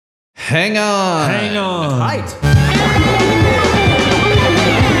Hang on. Hang on. Height.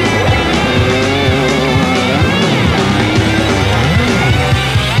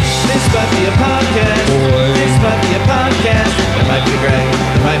 This might be a podcast. This might be a podcast. It might be Greg.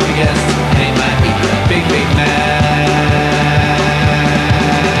 It might be guest. And it might be Big Mass.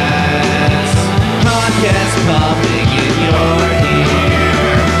 Podcast popping in your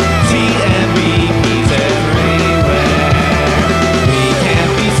ear. TMBP's everywhere. We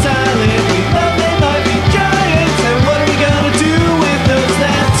can't be silent. We love They Might Be Giants. And what are we gonna do with those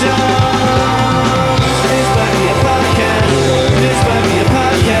that don't? This might be a podcast. This might be a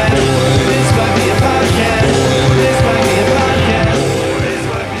podcast. This might be a podcast. This might be a podcast. This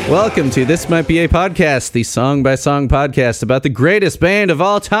might be a Welcome to This Might Be a Podcast, the song-by-song podcast about the greatest band of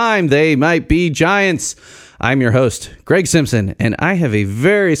all time, They Might Be Giants. I'm your host, Greg Simpson, and I have a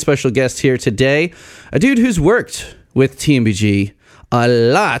very special guest here today, a dude who's worked with TMBG a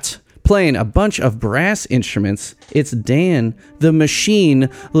lot, playing a bunch of brass instruments. It's Dan the Machine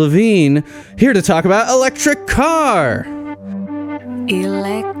Levine, here to talk about Electric Car.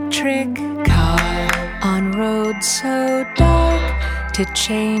 Electric car on road so dark, to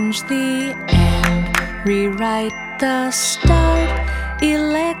change the end, rewrite the start.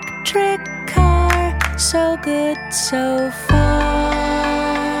 Electric car, so good so far.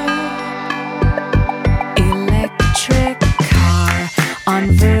 Electric car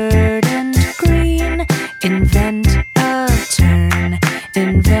on verdant green, invent a turn,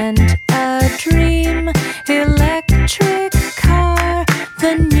 invent a dream. Electric car,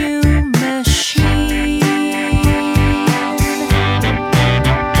 the new machine.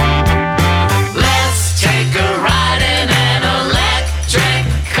 Let's take a ride in an electric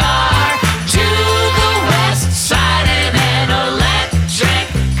car to the west side in an electric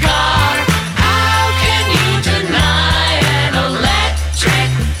car. How can you deny an electric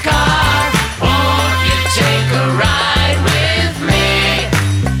car? Won't you take a ride with me?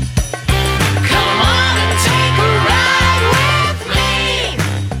 Come on and take a ride with me.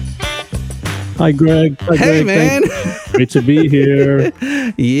 Hi, Greg. Hi, Hey, Greg. man. Great to be here.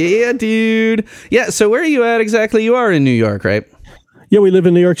 Yeah, dude. Yeah, so where are you at exactly? You are in New York, right? Yeah, we live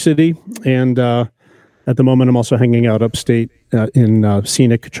in New York City, and at the moment, I'm also hanging out upstate in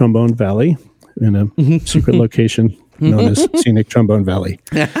scenic Trombone Valley, in a secret location known as Scenic Trombone Valley.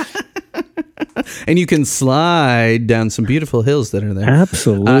 And you can slide down some beautiful hills that are there.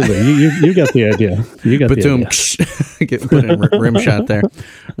 Absolutely, you got the idea. You got the Batum. idea. Put in a rim shot there.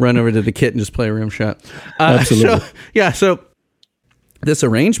 Run over to the kit and just play a rim shot. Absolutely. So this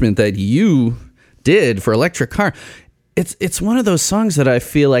arrangement that you did for Electric Car, it's one of those songs that I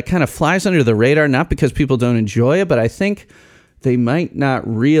feel like kind of flies under the radar, not because people don't enjoy it, but I think they might not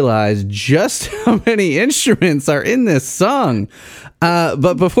realize just how many instruments are in this song.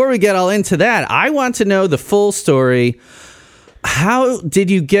 But before we get all into that, I want to know the full story. How did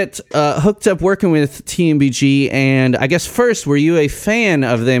you get hooked up working with TMBG? And I guess first, were you a fan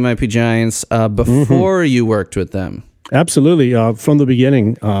of They Might Be Giants before you worked with them? Absolutely. From the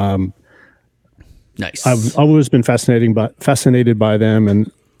beginning, Nice. I've always been fascinated by them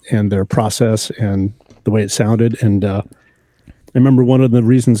and their process and the way it sounded. And I remember one of the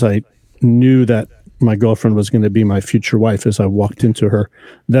reasons I knew that my girlfriend was going to be my future wife is I walked into her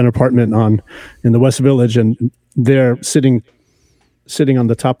then apartment in the West Village, and there sitting on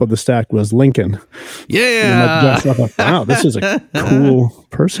the top of the stack was Lincoln. Yeah. And I thought, wow, this is a cool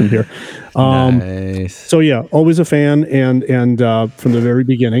person here. Nice. So yeah, always a fan, and from the very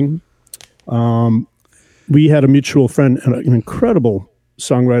beginning, we had a mutual friend, an incredible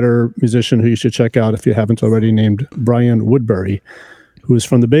songwriter, musician who you should check out if you haven't already, named Brian Woodbury, who is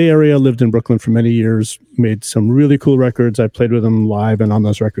from the Bay Area, lived in Brooklyn for many years, made some really cool records. I played with him live and on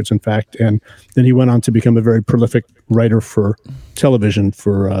those records, in fact. And then he went on to become a very prolific writer for television,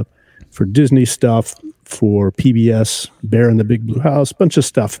 for Disney stuff, for PBS, Bear in the Big Blue House, bunch of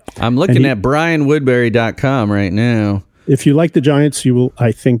stuff. I'm looking at brianwoodbury.com right now. If you like the Giants, you will,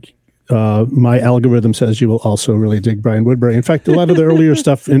 I think, my algorithm says you will also really dig Brian Woodbury. In fact, a lot of the earlier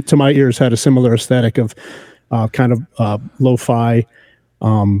stuff, to my ears, had a similar aesthetic of kind of lo-fi,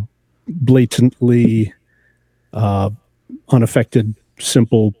 blatantly unaffected,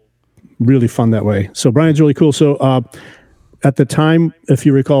 simple, really fun that way. So Brian's really cool. So at the time, if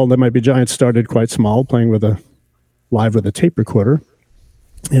you recall, They Might Be Giants started quite small, playing live with a tape recorder.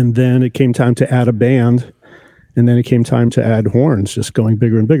 And then it came time to add a band. And then it came time to add horns, just going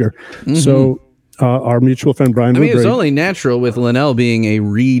bigger and bigger. Mm-hmm. So our mutual friend Brian Woodbury, it was only natural with Linnell being a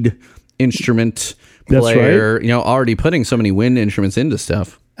reed instrument player, right. Already putting so many wind instruments into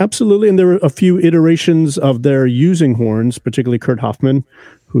stuff. Absolutely. And there were a few iterations of their using horns, particularly Kurt Hoffman,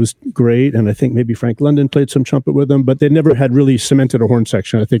 who's great, and I think maybe Frank London played some trumpet with them, but they never had really cemented a horn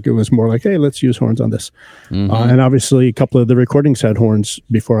section. I think it was more like, hey, let's use horns on this. And obviously, a couple of the recordings had horns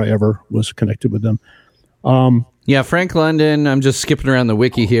before I ever was connected with them. Yeah, Frank London. I'm just skipping around the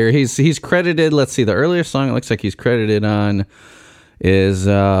wiki here. He's credited. Let's see. The earliest song it looks like he's credited on is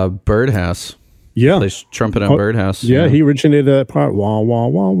Birdhouse. Yeah, Plays trumpet on Birdhouse. Yeah, he originated that part. Wah wah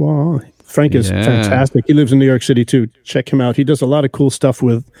wah wah. Frank is Yeah. fantastic. He lives in New York City too. Check him out. He does a lot of cool stuff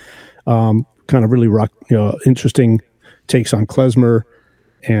with kind of really rock, interesting takes on klezmer,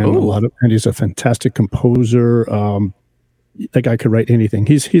 and and he's a fantastic composer. That guy could write anything.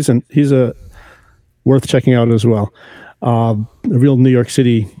 He's a worth checking out as well. A real New York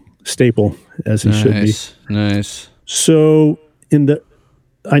City staple, as he should be. Nice. So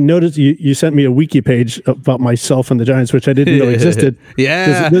I noticed you sent me a wiki page about myself and the Giants, which I didn't know existed.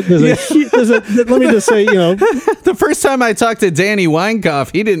 Yeah. Let me just say, The first time I talked to Danny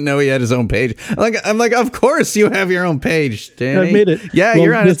Weinkoff, he didn't know he had his own page. I'm like, of course you have your own page, Danny. I made it. Yeah, Well,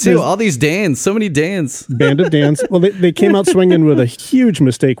 you're on it this too. is- All these Dans, so many Dans. Band of Dans. Well, they came out swinging with a huge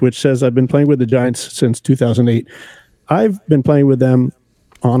mistake, which says I've been playing with the Giants since 2008. I've been playing with them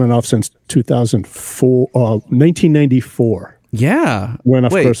on and off since 1994. Yeah. When,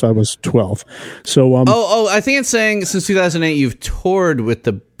 of Wait. course, I was 12. So, I think it's saying since 2008 you've toured with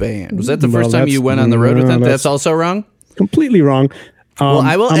the band. Was that the Well, first time you that's- went on the road with no, them? that's- That's also wrong? completely wrong. Well,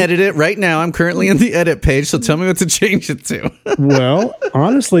 I will edit it right now. I'm currently in the edit page, so tell me what to change it to. Well,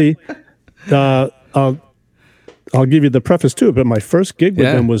 honestly, I'll give you the preface too. But my first gig with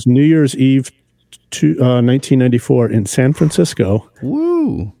Yeah. them was New Year's Eve, 1994, in San Francisco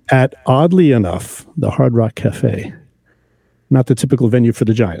Woo. at, oddly enough, the Hard Rock Cafe. Not the typical venue for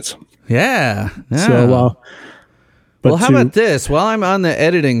the Giants. Yeah. So, well, how about this? While I'm on the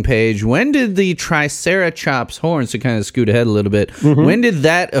editing page, when did the Triceratops horns, to kind of scoot ahead a little bit, when did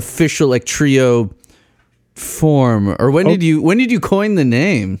that official trio form, or when did you coin the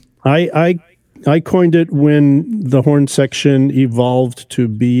name? I coined it when the horn section evolved to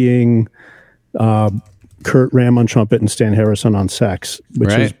being Kurt Ram on trumpet and Stan Harrison on sax, which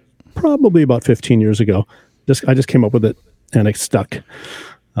Right. was probably about 15 years ago. I just came up with it and it stuck.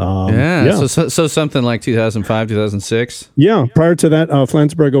 So something like 2005, 2006. Yeah. Prior to that,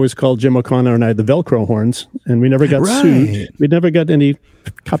 Flansburgh always called Jim O'Connor and I the Velcro horns, and we never got sued. We never got any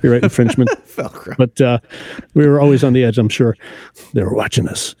copyright infringement. Velcro. But we were always on the edge. I'm sure they were watching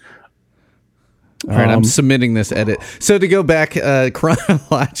us. All right, I'm submitting this edit. So to go back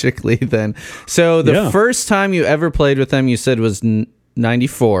chronologically then. So the first time you ever played with them, you said was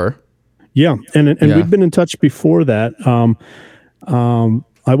 94. Yeah. And we'd been in touch before that.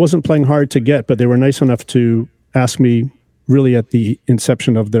 I wasn't playing hard to get, but they were nice enough to ask me really at the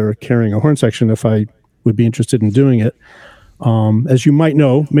inception of their carrying a horn section if I would be interested in doing it. As you might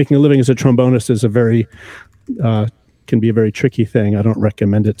know, making a living as a trombonist is can be a very tricky thing. I don't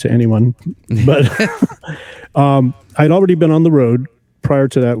recommend it to anyone, but I'd already been on the road prior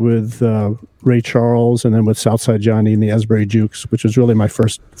to that with Ray Charles and then with Southside Johnny and the Asbury Jukes, which was really my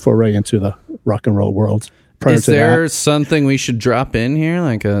first foray into the rock and roll world. Is there something we should drop in here,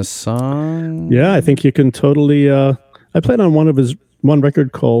 like a song? Yeah, I think you can totally. I played on one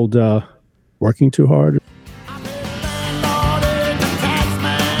record called "Working Too Hard."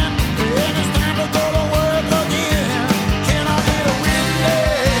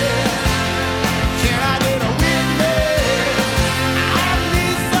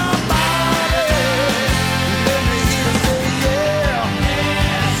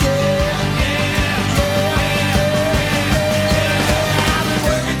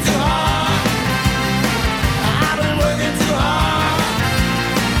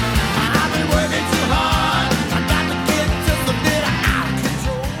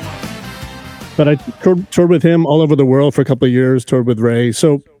 But I toured with him all over the world for a couple of years, toured with Ray.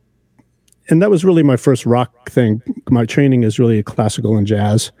 So, and that was really my first rock thing. My training is really classical and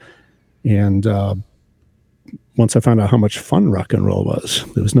jazz. And once I found out how much fun rock and roll was,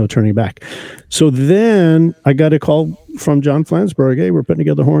 there was no turning back. So then I got a call from John Flansburgh. Hey, we're putting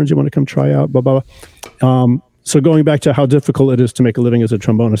together horns. You want to come try out? Blah, blah, blah. So going back to how difficult it is to make a living as a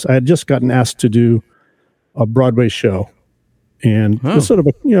trombonist, I had just gotten asked to do a Broadway show. And it's sort of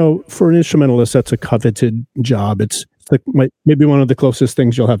for an instrumentalist, that's a coveted job. It's like maybe one of the closest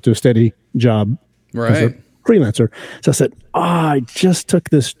things you'll have to a steady job as a freelancer. So I said, I just took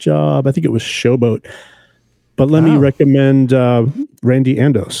this job. I think it was Showboat. But let me recommend Randy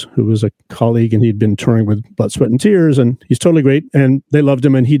Andos, who was a colleague, and he'd been touring with Blood, Sweat, and Tears, and he's totally great. And they loved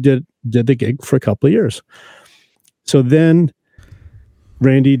him, and he did the gig for a couple of years. So then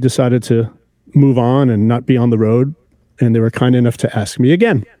Randy decided to move on and not be on the road. and they were kind enough to ask me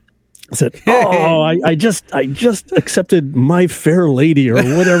again. I said, "Oh, I just accepted My Fair Lady or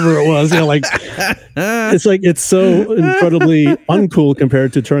whatever it was." Like it's so incredibly uncool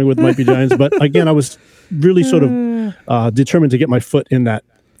compared to touring with Might Be Giants. But again, I was really sort of determined to get my foot in that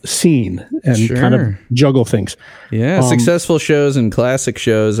scene and kind of juggle things. Yeah, successful shows and classic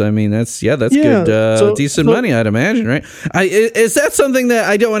shows. I mean, that's good, decent money, I'd imagine, right? Is that something that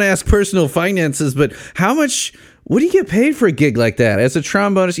I don't want to ask personal finances, but how much? What do you get paid for a gig like that? As a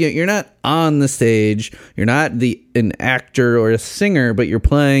trombonist, you're not on the stage, you're not an actor or a singer, but you're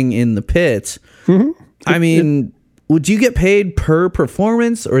playing in the pit. Mm-hmm. I mean, would you get paid per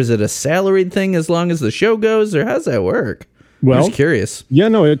performance, or is it a salaried thing as long as the show goes, or how's that work? Well, I'm just curious. Yeah,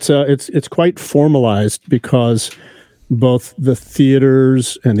 no, it's quite formalized because both the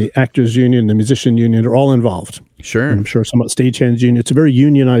theaters and the actors union, the musician union are all involved. Sure. And I'm sure some stagehands union. It's a very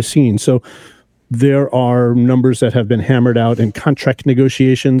unionized scene. So there are numbers that have been hammered out in contract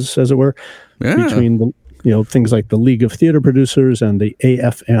negotiations, as it were, between the things like the League of Theater Producers and the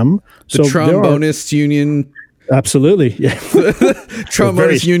AFM. The Trombonists Union. Absolutely. Yeah.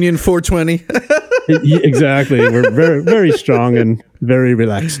 Trombonists Union 420. Exactly. We're very, very strong and very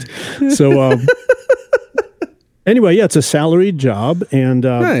relaxed. So anyway, it's a salaried job. And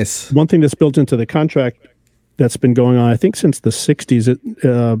nice. One thing that's built into the contract that's been going on, I think, since the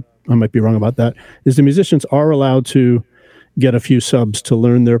 60s, I might be wrong about that, is the musicians are allowed to get a few subs to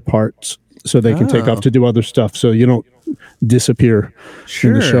learn their parts so they can take off to do other stuff. So you don't disappear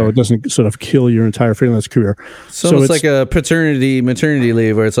in the show. It doesn't sort of kill your entire freelance career. So it's like a maternity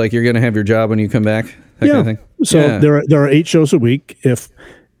leave where it's like you're going to have your job when you come back. That kind of thing. So there are 8 shows a week. If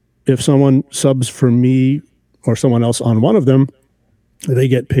someone subs for me or someone else on one of them, they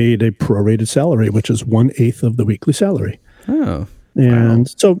get paid a prorated salary, which is 1/8 of the weekly salary. Oh. And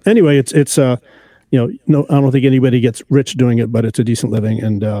so anyway, it's no, I don't think anybody gets rich doing it, but it's a decent living,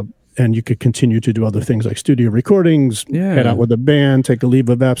 and you could continue to do other things like studio recordings, head out with a band, take a leave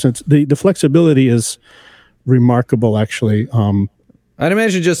of absence. The flexibility is remarkable, actually. I'd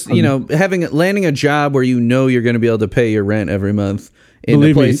imagine just landing a job where you're going to be able to pay your rent every month in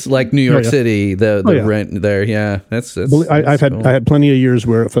a place like New York City. The rent there, that's I had plenty of years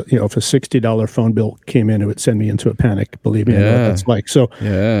where if a $60 phone bill came in, it would send me into a panic. Believe me, I know what that's like. So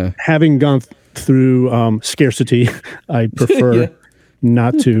having gone through scarcity, I prefer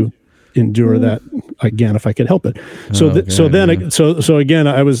not to endure that again if I could help it. So again,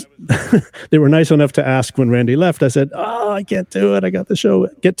 I was. They were nice enough to ask when Randy left. I said, "Oh, I can't do it. I got the show.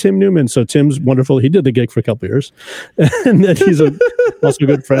 Get Tim Newman." So Tim's wonderful. He did the gig for a couple of years, and then he's also a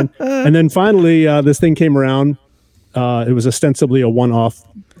good friend. And then finally, this thing came around. It was ostensibly a one-off,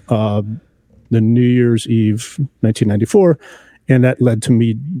 the New Year's Eve, 1994, and that led to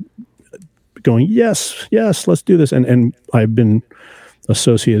me going, "Yes, let's do this." And I've been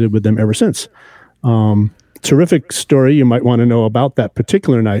associated with them ever since. Terrific story you might want to know about that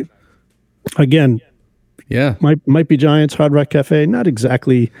particular night. Again, might be Giants, Hard Rock Cafe, not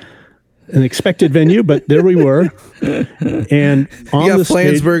exactly an expected venue, but there we were. And on you got the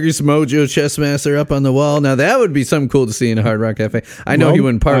stage, Flansburgher's Mojo Chessmaster up on the wall. Now that would be something cool to see in a Hard Rock Cafe. I know he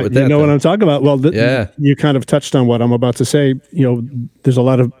wouldn't part with that. You know what I'm talking about? Well, you kind of touched on what I'm about to say. There's a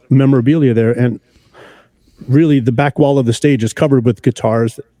lot of memorabilia there, and really the back wall of the stage is covered with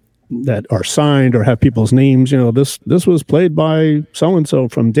guitars that are signed or have people's names. This was played by so and so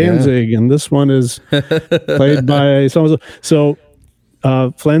from Danzig, and this one is played by so and so. So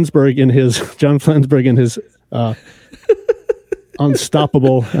John Flansburgh in his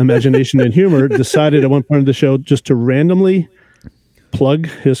unstoppable imagination and humor decided at one point of the show just to randomly plug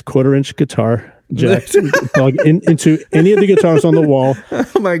his 1/4-inch guitar jack plug into any of the guitars on the wall.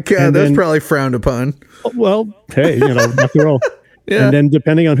 Oh my God, that's probably frowned upon. Well, hey, rock and roll. Yeah. And then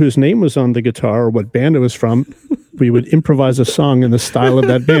depending on whose name was on the guitar or what band it was from, we would improvise a song in the style of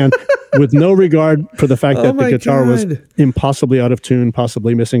that band with no regard for the fact that the guitar was impossibly out of tune,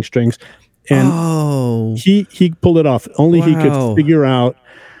 possibly missing strings. And he pulled it off. Only he could figure out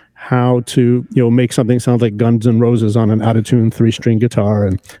how to make something sound like Guns N' Roses on an out-of-tune 3-string guitar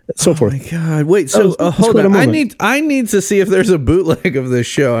and so forth. Oh my God! Wait, so hold on. I need to see if there's a bootleg of this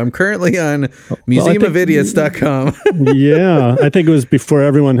show. I'm currently on museumovidiots.com. Yeah, I think it was before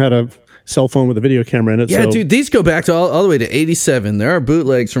everyone had a cell phone with a video camera in it. Yeah, dude, these go back to all the way to 87. There are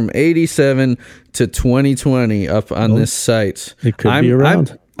bootlegs from 87 to 2020 up on this site. It could be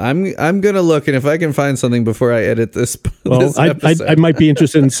around. I'm gonna look, and if I can find something before I edit this. Well, I might be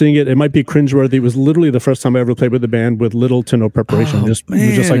interested in seeing it. It might be cringeworthy. It was literally the first time I ever played with the band with little to no preparation. It was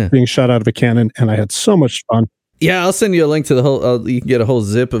just like being shot out of a cannon, and I had so much fun. Yeah, I'll send you a link to the whole. You can get a whole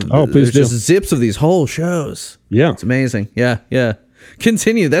zip of. Oh, please there's do. just zips of these whole shows. Yeah. It's amazing. Yeah, yeah.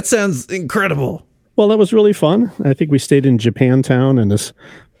 Continue. That sounds incredible. Well, that was really fun. I think we stayed in Japantown in this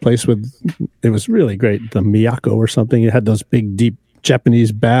place it was really great. The Miyako or something. It had those big, deep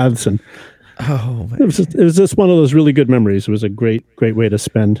Japanese baths, and Oh, man. it was just one of those really good memories. It was a great way to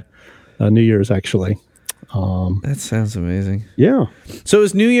spend New Year's, actually. That sounds amazing. Yeah. So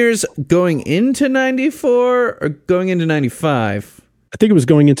is New Year's going into 94 or going into 95? I think it was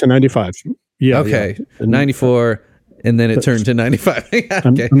going into 95. Yeah. Okay. yeah. And 94, and then it turned to 95.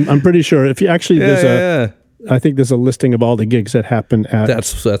 Okay. I'm pretty sure if you actually, there's Yeah. I think there's a listing of all the gigs that happened at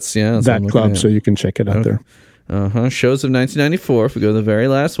That's yeah. That's what that I'm club, looking so at. you can check it out there. Shows of 1994. If we go to the very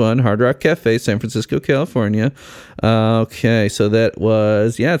last one, Hard Rock Cafe, San Francisco, California. Okay, so that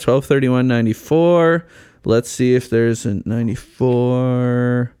was 12/31/94. Let's see if there's a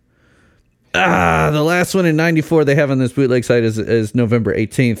 94. The last one in 94 they have on this bootleg site is November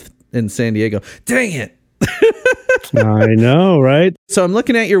 18th in San Diego. Dang it. I know, right? So I'm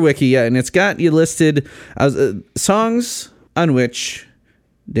looking at your wiki, and it's got you listed as songs on which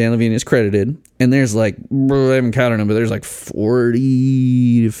Dan Levine is credited, and there's like, I haven't counted them, but there's like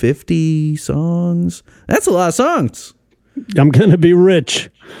 40 to 50 songs. That's a lot of songs. I'm gonna be rich.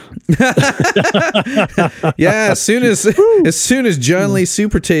 Yeah, as soon as John Lee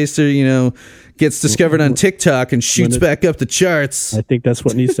Super Taster, gets discovered on TikTok and shoots back up the charts. I think that's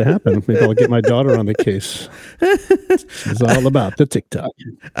what needs to happen. Maybe I'll get my daughter on the case. It's all about the TikTok.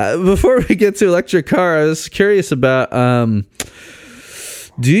 Before we get to Electric Car, I was curious about,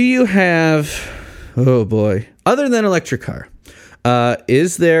 do you have, oh boy, other than Electric Car,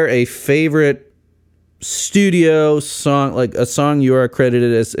 is there a favorite studio song, like a song you are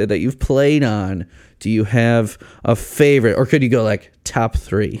credited as that you've played on? Do you have a favorite, or could you go like top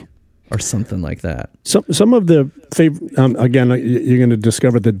 3 or something like that? Some of the favorite, again, you're going to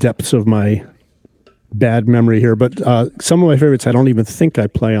discover the depths of my bad memory here, but some of my favorites I don't even think I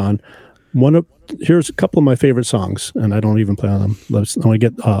play on. Here's a couple of my favorite songs, and I don't even play on them. I want to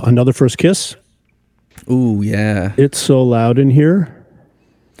get Another First Kiss. Ooh, yeah. It's So Loud in Here.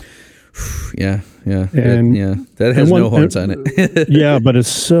 Yeah. And- That has and no horns on it. Yeah, but it's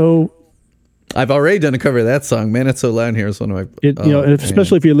so... I've already done a cover of that song. Man, It's So Loud in Here is one of my...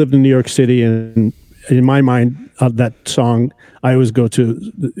 especially if you lived in New York City, and in my mind, that song, I always go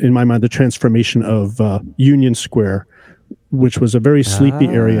to, in my mind, the transformation of Union Square, which was a very sleepy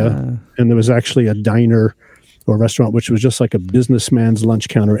area, and there was actually a diner or restaurant, which was just like a businessman's lunch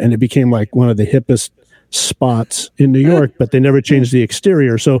counter, and it became like one of the hippest spots in New York, but they never changed the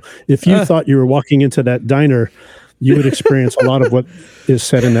exterior. So if you thought you were walking into that diner, you would experience a lot of what is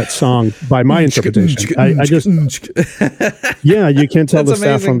said in that song by my interpretation. I just, yeah, you can't tell That's the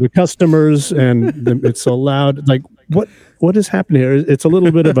staff amazing. from the customers, and it's so loud. Like, what is happening here? It's a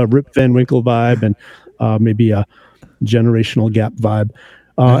little bit of a Rip Van Winkle vibe, and maybe a Generational Gap vibe.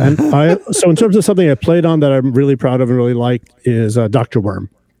 So in terms of something I played on that I'm really proud of and really like is Dr. Worm.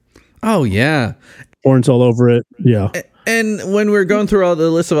 Oh, yeah. Horns all over it. Yeah. And when we're going through all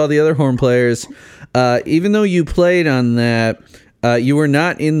the list of all the other horn players, even though you played on that, you were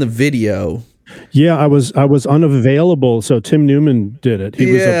not in the video. Yeah, I was unavailable, so Tim Newman did it.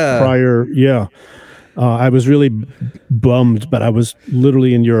 He was a prior. Yeah, I was really bummed, but I was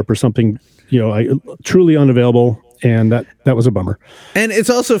literally in Europe or something. Truly unavailable, and that was a bummer. And it's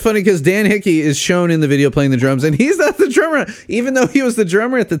also funny because Dan Hickey is shown in the video playing the drums, and he's not the drummer, even though he was the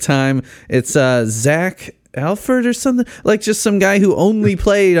drummer at the time. It's Zach Alford or something, like just some guy who only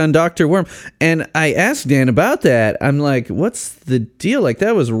played on Dr. Worm. And I asked Dan about that. I'm like, what's the deal? Like,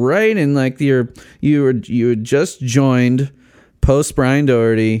 that was right, and like you had just joined post Brian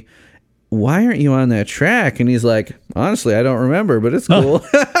Doherty. Why aren't you on that track? And he's like, honestly, I don't remember, but it's cool.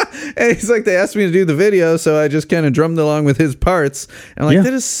 And he's like, they asked me to do the video, so I just kind of drummed along with his parts. And I'm like,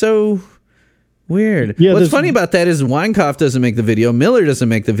 that is so weird. Yeah, what's funny about that is Weinkauf doesn't make the video. Miller doesn't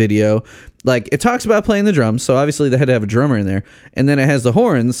make the video. Like, it talks about playing the drums, so obviously they had to have a drummer in there. And then it has the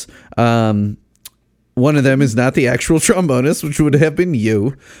horns. One of them is not the actual trombonist, which would have been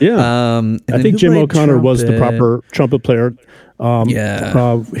you. Yeah. And I then think who Jim played O'Connor was the trumpet? proper trumpet player.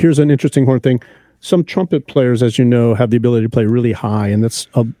 Here's an interesting horn thing. Some trumpet players, as you know, have the ability to play really high, and that's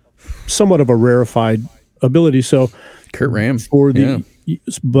somewhat of a rarefied ability. So Kurt Ram.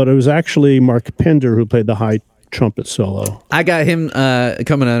 But it was actually Mark Pender who played the high trumpet solo. I got him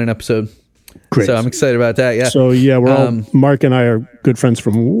coming on an episode. Great. So I'm excited about that. Yeah. So yeah, we're all Mark and I are good friends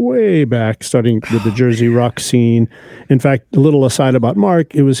from way back, starting with the Jersey rock scene. In fact, a little aside about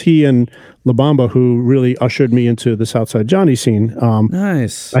Mark, it was he and La Bamba who really ushered me into the Southside Johnny scene.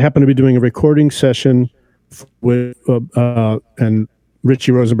 Nice. I happened to be doing a recording session with and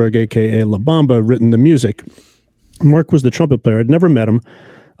Richie Rosenberg, aka La Bamba, written the music. Mark was the trumpet player. I'd never met him.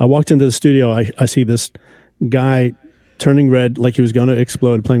 I walked into the studio. I see this guy turning red like he was going to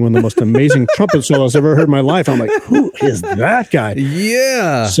explode, playing one of the most amazing trumpet solos I've ever heard in my life. I'm like, who is that guy?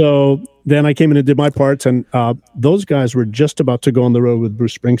 Yeah. So then I came in and did my parts, and those guys were just about to go on the road with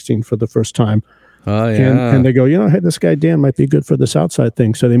Bruce Springsteen for the first time. Oh, yeah. And they go, hey, this guy Dan might be good for the Southside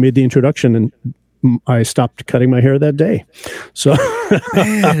thing. So they made the introduction, and I stopped cutting my hair that day. So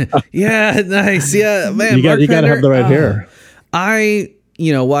Man, yeah, nice. Yeah, man. you got to have the right hair. I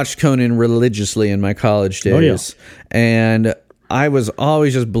watched Conan religiously in my college days, and I was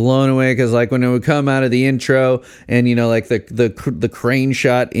always just blown away because, like, when it would come out of the intro, and like the crane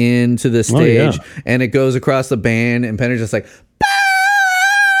shot into the stage, and it goes across the band, and Penner's just like,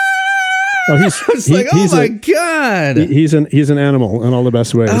 oh, my god, he's an animal in all the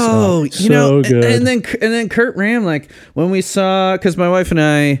best ways. Oh, so good. And then Kurt Ram, like when we saw, because my wife and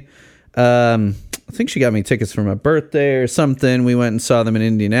I think she got me tickets for my birthday or something. We went and saw them in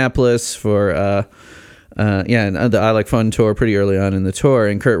Indianapolis for the I Like Fun tour pretty early on in the tour,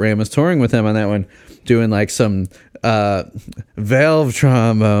 and Kurt Ram was touring with them on that one, doing like some valve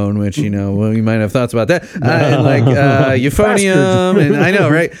trombone, which you might have thoughts about that, and like euphonium, and I know,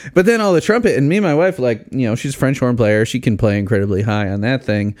 right? But then all the trumpet, and me and my wife, like, she's a French horn player, she can play incredibly high on that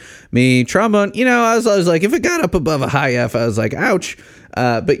thing. Me, trombone, I was like, if it got up above a high F, I was like, ouch.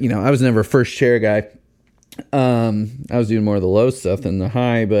 But I was never a first chair guy. I was doing more of the low stuff than the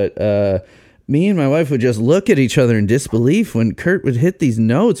high, but me and my wife would just look at each other in disbelief when Kurt would hit these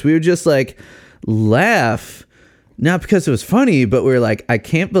notes. We would just like laugh, not because it was funny, but we were like, I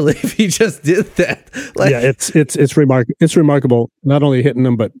can't believe he just did that. Like, yeah, it's remarkable. Not only hitting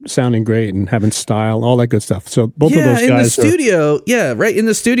them, but sounding great and having style, all that good stuff. So both of those guys in the studio, right in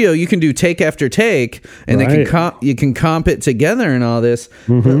the studio, you can do take after take, and they can you can comp it together and all this.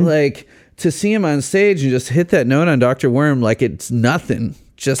 But like to see him on stage and just hit that note on Dr. Worm like it's nothing,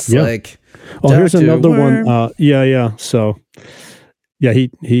 just like. Oh, here's Dr. another Worm. one. So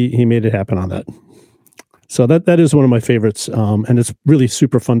he made it happen on that. So that is one of my favorites, and it's really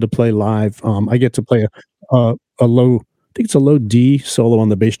super fun to play live. I get to play a low, I think it's a low D solo on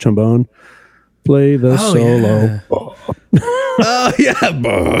the bass trombone. Play the solo. Yeah. Oh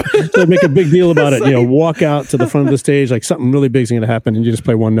yeah, so make a big deal about it. Walk out to the front of the stage like something really big's going to happen, and you just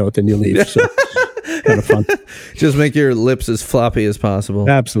play one note, then you leave. So kind of fun. Just make your lips as floppy as possible.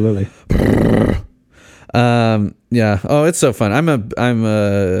 Absolutely. Yeah. Oh, it's so fun. I'm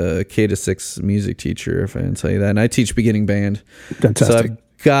a K-6 music teacher, if I didn't tell you that, and I teach beginning band. Fantastic. So I've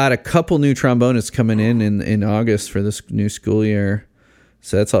got a couple new trombonists coming in August for this new school year.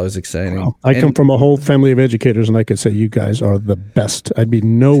 So that's always exciting. Wow. I come from a whole family of educators, and I could say you guys are the best. I'd be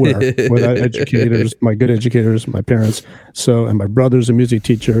nowhere without educators, my good educators, my parents. So, and my brother's a music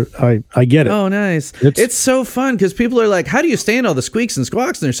teacher. I get it. Oh, nice. It's so fun because people are like, how do you stand all the squeaks and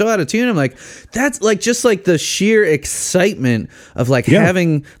squawks? And they're so out of tune. I'm like, that's like just like the sheer excitement of like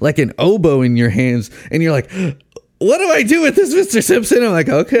having like an oboe in your hands, and you're like, what do I do with this, Mr. Simpson? I'm like,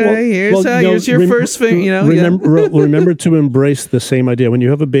 okay, here's your first thing, Remember to embrace the same idea. When you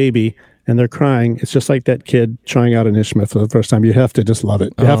have a baby and they're crying, it's just like that kid trying out an instrument for the first time. You have to just love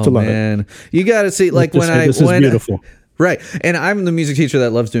it. You have to love it. You got to see, like, this is beautiful. Right. And I'm the music teacher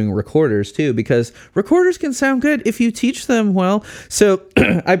that loves doing recorders too, because recorders can sound good if you teach them well. So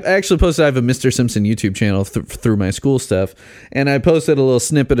I actually posted, I have a Mr. Simpson YouTube channel through my school stuff. And I posted a little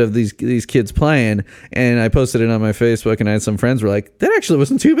snippet of these kids playing, and I posted it on my Facebook, and I had some friends were like, that actually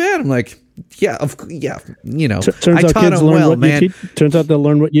wasn't too bad. I'm like, turns I out taught kids them learn well, what man. Turns out they'll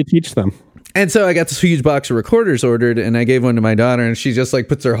learn what you teach them. And so I got this huge box of recorders ordered, and I gave one to my daughter, and she just like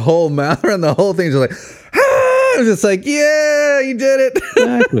puts her whole mouth around the whole thing. She's like, I was just like, yeah, you did it.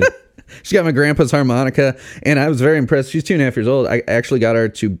 Exactly. She got my grandpa's harmonica, and I was very impressed. She's 2.5 years old. I actually got her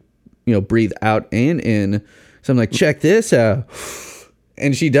to, breathe out and in. So I'm like, check this out.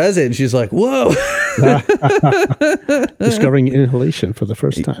 And she does it, and she's like, whoa. Discovering inhalation for the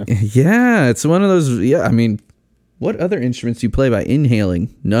first time. Yeah, it's one of those. Yeah, I mean, what other instruments do you play by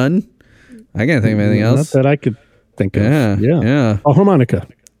inhaling? None? I can't think of anything else. Not that I could think of. Yeah. Oh, harmonica.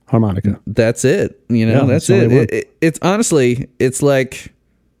 That's it. That's it. It's honestly, it's like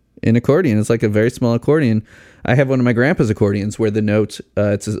an accordion. It's like a very small accordion. I have one of my grandpa's accordions where the note,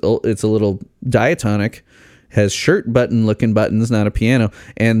 it's a little diatonic, has shirt button looking buttons, not a piano,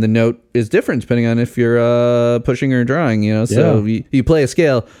 and the note is different depending on if you're pushing or drawing. So you play a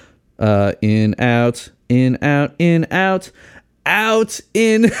scale, in, out, in, out, in, out, out,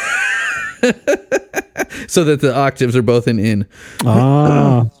 in. so that the octaves are both in.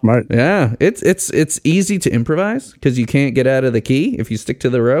 Smart. Yeah, it's easy to improvise because you can't get out of the key if you stick to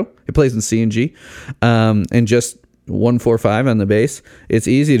the row. It plays in C and G, and just 1 4 5 on the bass. It's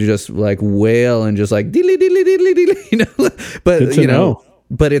easy to just like wail and just like diddly diddly diddly diddly, you know. But Good to know.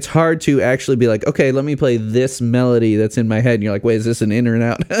 But it's hard to actually be like, okay, let me play this melody that's in my head. And you're like, wait, is this an in or an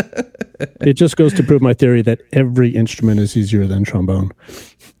out? It just goes to prove my theory that every instrument is easier than trombone.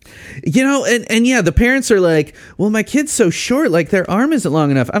 You know, and yeah, the parents are like, well, my kid's so short, like their arm isn't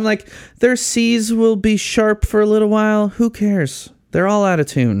long enough. I'm like, their C's will be sharp for a little while. Who cares? They're all out of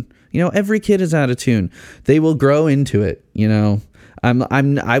tune. You know, every kid is out of tune. They will grow into it, you know. I'm the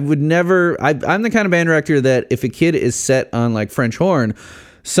kind of band director that if a kid is set on like French horn,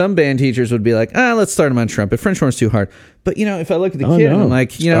 some band teachers would be like, let's start him on trumpet. French horn's too hard. But, you know, if I look at the kid, I'm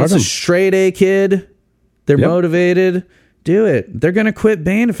like, you know, it's a straight A kid. They're motivated. Do it. They're going to quit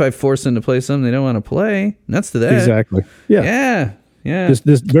band if I force them to play something they don't want to play. Nuts to that. Exactly. Yeah.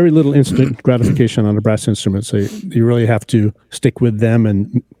 There's very little instant gratification on a brass instrument, so you really have to stick with them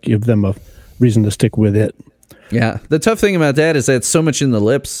and give them a reason to stick with it. Yeah. The tough thing about that is that it's so much in the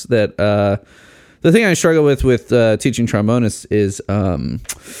lips that the thing I struggle with teaching trombone is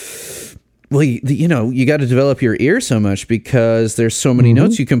well, you know, you got to develop your ear so much because there's so many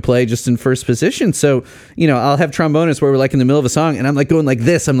notes you can play just in first position. So, you know, I'll have trombonists where we're like in the middle of a song and I'm like going like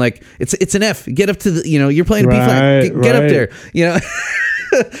this. I'm like, it's an F. Get up to the, you know, you're playing a B flat. Get up there, you know.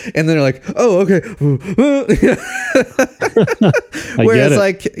 And then they're like, oh, okay. Whereas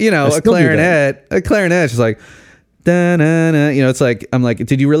like, you know, a clarinet is like, da-na-na. You know, it's like, I'm like,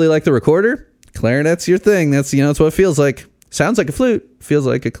 did you really like the recorder? Clarinet's your thing. That's, you know, it's what it feels like. Sounds like a flute, feels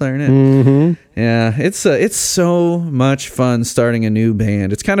like a clarinet. Yeah, it's so much fun starting a new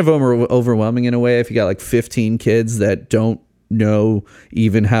band. It's kind of overwhelming in a way if you got like 15 kids that don't know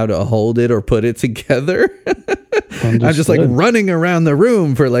even how to hold it or put it together. I'm just like running around the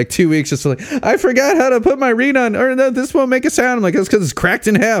room for like 2 weeks just like, I forgot how to put my reed on, or no, this won't make a sound. I'm like, that's because it's cracked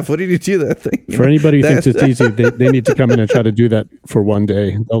in half. What did you do that thing? For anybody who thinks it's easy, they need to come in and try to do that for one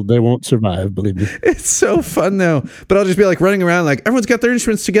day. They won't survive, believe me. It's so fun though. But I'll just be like running around like, everyone's got their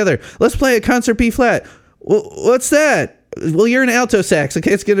instruments together. Let's play a concert B flat. Well, what's that? Well, you're an alto sax.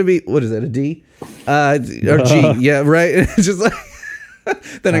 Okay, it's going to be, what is that, a D? Or G. Yeah, right? It's just like,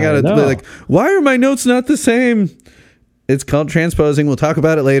 then I got to be like, why are my notes not the same? It's called transposing. We'll talk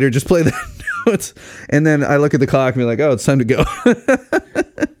about it later. Just play the notes. And then I look at the clock and be like, oh, it's time to go.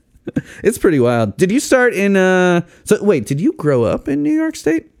 It's pretty wild. Did you start in, did you grow up in New York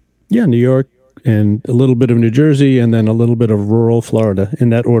State? Yeah, New York and a little bit of New Jersey and then a little bit of rural Florida in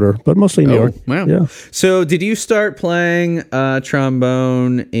that order, but mostly New York. Wow. Yeah. So did you start playing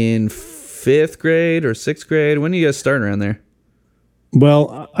trombone in 5th grade or 6th grade? When did you guys start around there?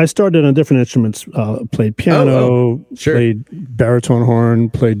 Well, I started on different instruments, played piano, played baritone horn,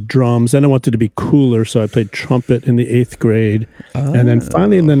 played drums. Then I wanted to be cooler, so I played trumpet in the 8th grade. And then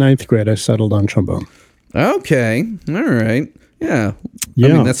finally in the 9th grade, I settled on trombone. Okay. All right. Yeah. I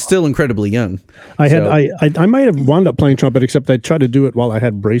mean, that's still incredibly young. I might have wound up playing trumpet, except I tried to do it while I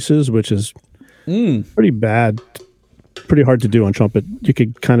had braces, which is pretty bad, pretty hard to do on trumpet. You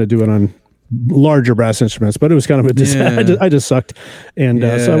could kind of do it on larger brass instruments, but it was kind of a disaster. I just sucked. And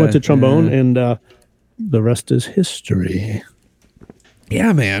so I went to trombone, and the rest is history.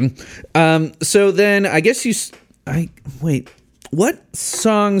 Yeah, man. So then I guess what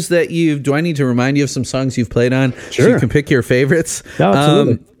songs that do I need to remind you of some songs you've played on? Sure. So you can pick your favorites. Yeah,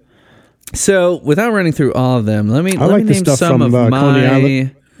 absolutely. So without running through all of them, let me name stuff some from of Coney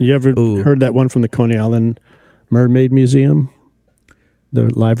Island. You ever heard that one from the Coney Island Mermaid Museum? The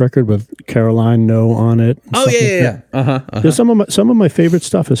live record with Caroline No on it. Oh yeah. There's some of my favorite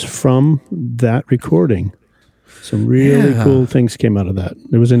stuff is from that recording. Some really cool things came out of that.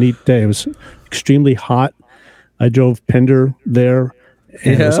 It was a neat day. It was extremely hot. I drove Pender there,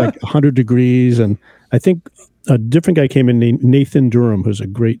 and it was like 100 degrees. And I think a different guy came in named Nathan Durham, who's a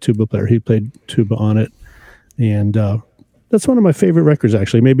great tuba player. He played tuba on it, and that's one of my favorite records,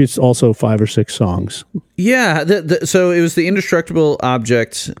 actually. Maybe it's also 5 or 6 songs. Yeah. So it was the Indestructible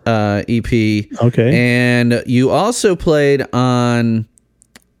Object EP. Okay. And you also played on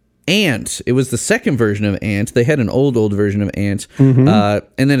Ant. It was the second version of Ant. They had an old version of Ant. And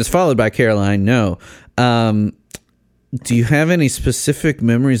then it's followed by Caroline No. Do you have any specific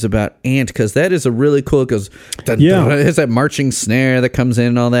memories about Ant? Because that is a really cool, because it has that marching snare that comes in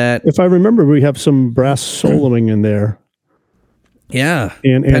and all that. If I remember, we have some brass soloing in there. Yeah,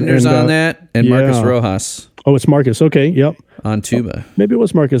 and Pender's on that, and Marcus Rojas. Oh, it's Marcus. Okay, yep. on tuba. Maybe it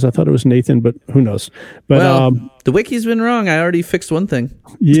was Marcus. I thought it was Nathan, but who knows? But Well, the wiki's been wrong. I already fixed one thing.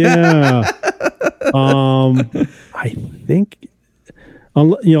 yeah, I think,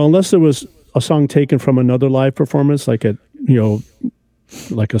 unless there was a song taken from another live performance, like a,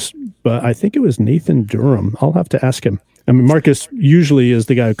 but I think it was Nathan Durham. I'll have to ask him. I mean, Marcus usually is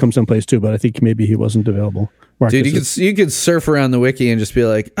the guy who comes and plays too, but I think maybe he wasn't available. Marcus Dude, you could surf around the wiki and just be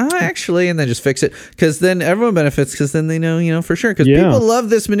like, actually, and then just fix it. Because then everyone benefits, because then they know, for sure. Because people love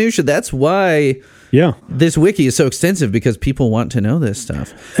this minutia. That's why this wiki is so extensive, because people want to know this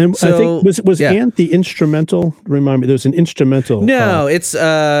stuff. And I think was Ant the instrumental? Remind me, there's an instrumental. No, there's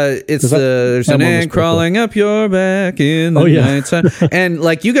an ant crawling up your back in the nighttime. And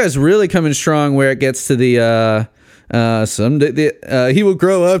like, you guys really coming strong where it gets to the someday he will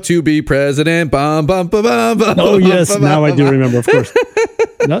grow up to be president. Bum, bum, bum, bum, bum, oh yes, bum, now bum, I do remember. Of course,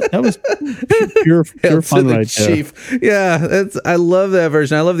 that was pure fun right chief. There. Yeah, I love that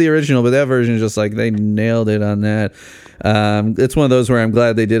version. I love the original, but that version is just like they nailed it on that. It's one of those where I'm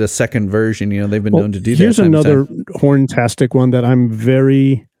glad they did a second version. They've been known to do that. Here's another horntastic one that I'm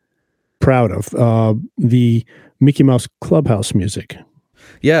very proud of. The Mickey Mouse Clubhouse music.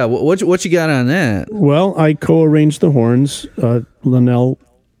 Yeah, what you got on that? Well, I co-arranged the horns. Linnell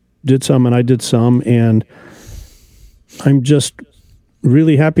did some, and I did some, and I'm just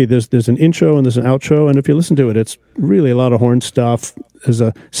really happy. There's an intro and there's an outro, and if you listen to it, it's really a lot of horn stuff. There's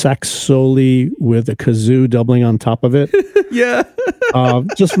a sax soli with a kazoo doubling on top of it. Yeah.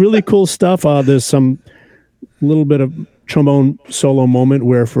 Just really cool stuff. There's some little bit of trombone solo moment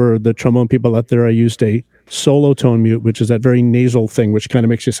where, for the trombone people out there, I used a solo tone mute, which is that very nasal thing, which kind of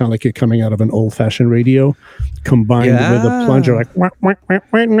makes you sound like you're coming out of an old-fashioned radio, combined with a plunger, like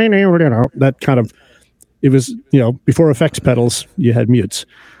that kind of. It was, before effects pedals, you had mutes.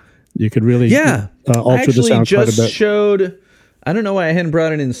 You could really alter the sound quite a bit. Showed. I don't know why I hadn't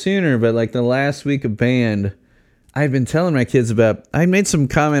brought it in sooner, but like the last week of band, I've been telling my kids about. I made some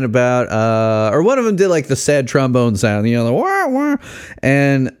comment about, or one of them did like the sad trombone sound, the wah wah,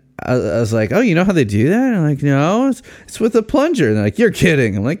 and I was like, oh, you know how they do that? And I'm like, no, it's with a plunger. And they're like, you're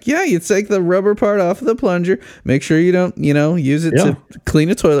kidding. I'm like, yeah, you take the rubber part off of the plunger, make sure you don't, use it to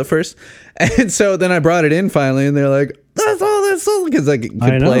clean a toilet first. And so then I brought it in finally, and they're like, that's all, because I could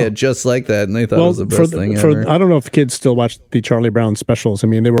play it just like that. And they thought it was the best thing ever. I don't know if kids still watch the Charlie Brown specials. I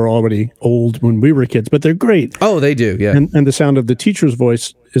mean, they were already old when we were kids, but they're great. Oh, they do, yeah. And the sound of the teacher's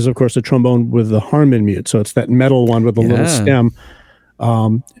voice is, of course, a trombone with the Harmon mute. So it's that metal one with the little stem.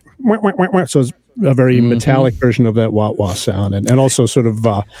 So it's a very metallic version of that wah-wah sound. And also sort of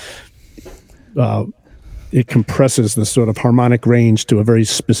it compresses the sort of harmonic range to a very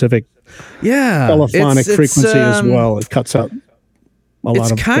specific telephonic frequency as well. It cuts out a lot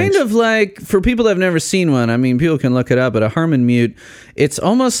of It's kind things. of like, for people that have never seen one, I mean, people can look it up, but a Harmon mute, it's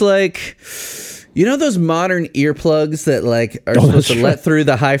almost like, those modern earplugs that like are supposed to let through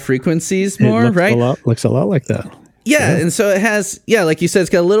the high frequencies more, right? Looks a lot like that. Yeah, and so it has, like you said,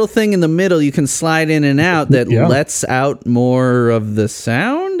 it's got a little thing in the middle you can slide in and out that lets out more of the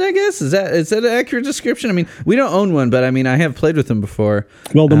sound, I guess. Is that an accurate description? I mean, we don't own one, but I mean, I have played with them before.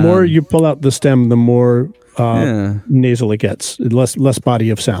 Well, the more you pull out the stem, the more nasal it gets, less body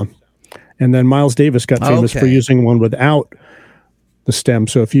of sound. And then Miles Davis got famous for using one without the stem.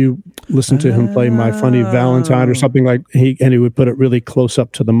 So if you listen to him play My Funny Valentine or something like, he would put it really close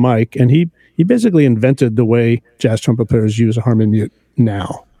up to the mic, and he basically invented the way jazz trumpet players use a Harmon mute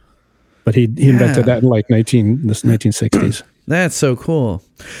now. But he invented that in like the 1960s. That's so cool.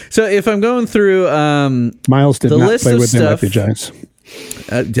 So if I'm going through Miles did not play with them stuff, like the Giants.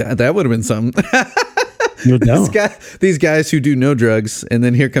 That would have been something. No doubt. These guys who do no drugs, and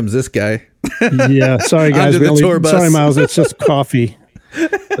then here comes this guy. Yeah, sorry guys. Onto the tour bus. Sorry, Miles. It's just coffee.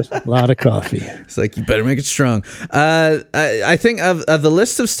 Just a lot of coffee. It's like, you better make it strong. I think of the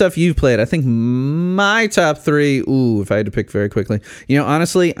list of stuff you've played, I think my top three, if I had to pick very quickly,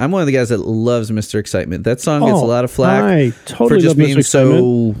 honestly, I'm one of the guys that loves Mr. Excitement. That song gets a lot of flack I totally for just love being Mr.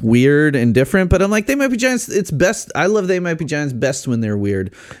 so weird and different, but I'm like, They Might Be Giants, it's best. I love They Might Be Giants best when they're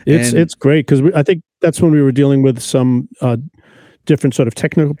weird. It's great, because I think that's when we were dealing with some different sort of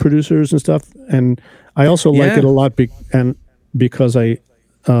technical producers and stuff, and I also like it a lot because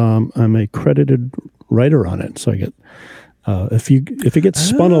I'm a credited writer on it, so I get if it gets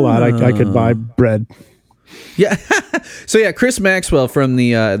spun a lot, I could buy bread. Yeah. So Chris Maxwell from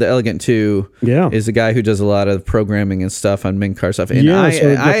the Elegant 2 is the guy who does a lot of programming and stuff on Mincar stuff. And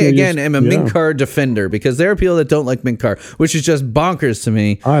I again am a Mincar defender, because there are people that don't like Mincar, which is just bonkers to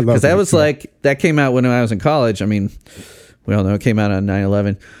me. I love because that Mincar. was like, that came out when I was in college. I mean, we all know it came out on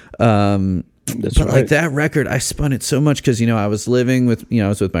 9/11. That's But right. like that record, I spun it so much because, I was living with, I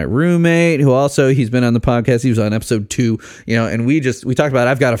was with my roommate who also, he's been on the podcast. He was on episode 2, and we talked about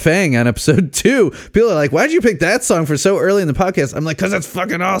I've Got a Fang on episode 2. People are like, why'd you pick that song for so early in the podcast? I'm like, because that's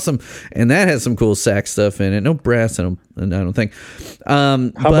fucking awesome. And that has some cool sax stuff in it. No brass, I don't think.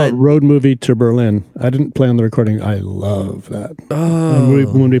 How about Road Movie to Berlin? I didn't play on the recording. I love that.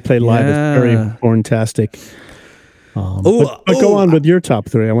 When we play live, yeah. it's very fantastic. But go on with your top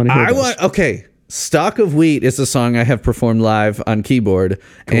 3. I want to hear those. Okay. Stock of Wheat is a song I have performed live on keyboard.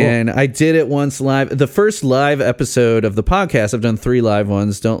 Cool. And I did it once live. The first live episode of the podcast, I've done 3 live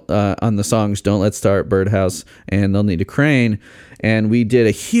ones on the songs Don't Let's Start, Birdhouse, and They'll Need a Crane. And we did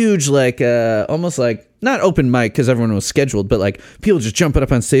a huge, almost like, not open mic because everyone was scheduled, but like people just jumping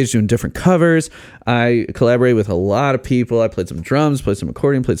up on stage doing different covers. I collaborated with a lot of people. I played some drums, played some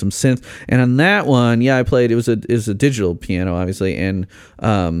accordion, played some synth. And on that one, I played, it was a digital piano, obviously. And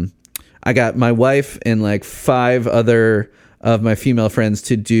I got my wife and like 5 other of my female friends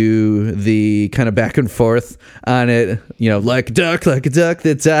to do the kind of back and forth on it, like a duck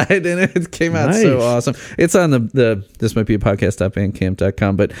that died, and it came out so Nice. awesome. It's on the This Might Be a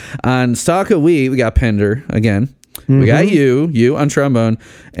Podcast.bandcamp.com, but on Stock of Wheat, we got Pender again. We got you on trombone,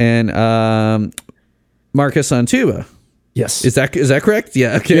 and Marcus on tuba. Yes. Is that correct?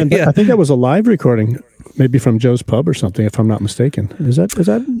 Yeah. Okay. Yeah, I think that was a live recording, maybe from Joe's Pub or something, if I'm not mistaken. Is that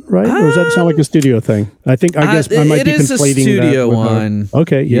right? Or does that sound like a studio thing? I guess I might be conflating it is a studio that with one.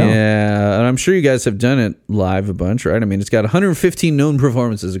 Okay, yeah. Yeah, and I'm sure you guys have done it live a bunch, right? I mean, it's got 115 known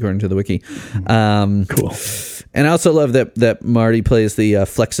performances according to the wiki. Cool. And I also love that Marty plays the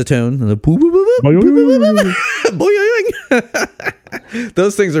flexitone, the boo boo boo boo. Boing.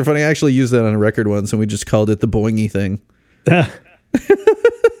 Those things are funny. I actually used that on a record once, and we just called it the boingy thing. Because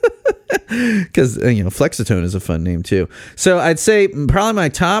Flexitone is a fun name too. So I'd say probably my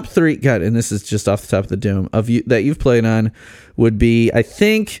top 3. God, and this is just off the top of the dome of you that you've played on would be, I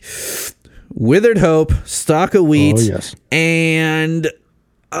think, Withered Hope, Stock of Wheat, yes. and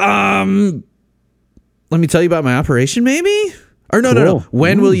let me tell you about my operation, maybe. Or no. Cool.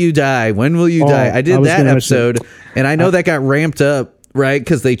 When Will You Die? When Will You Die? I did that episode, and I know that got ramped up. Right,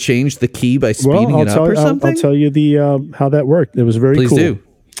 because they changed the key by speeding it up or something? I'll tell you how that worked. It was very Please cool. do.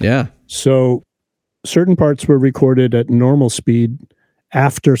 Yeah. So certain parts were recorded at normal speed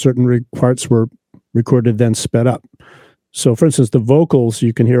after certain parts were recorded, then sped up. So, for instance, the vocals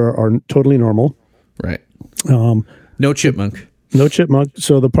you can hear are totally normal. Right. No chipmunk. No chipmunk.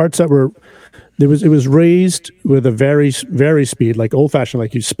 So the parts that were... It was raised with a very speed, like old-fashioned,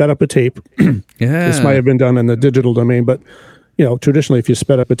 like you sped up a tape. Yeah. This might have been done in the digital domain, but traditionally, if you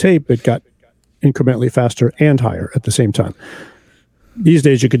sped up a tape, it got incrementally faster and higher at the same time. These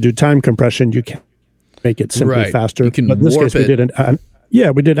days, you could do time compression. You can make it simply faster. You can but in this warp case,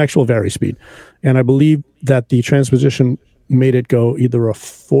 we did actual vari speed, and I believe that the transposition made it go either a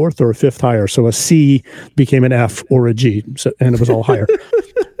 4th or a 5th higher. So a C became an F or a G, and it was all higher.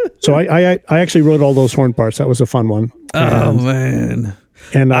 So I actually wrote all those horn parts. That was a fun one. Oh man.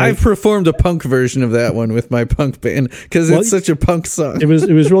 And I've performed a punk version of that one with my punk band because it's such a punk song. It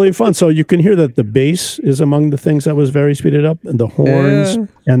was really fun. So you can hear that the bass is among the things that was very speeded up, and the horns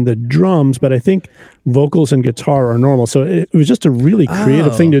and the drums. But I think vocals and guitar are normal. So it was just a really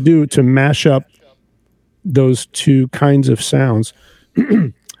creative thing to do, to mash up those two kinds of sounds.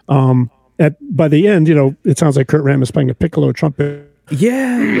 By the end, it sounds like Kurt Ram is playing a piccolo trumpet.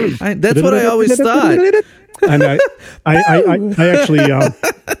 Yeah, that's what I always thought. And I actually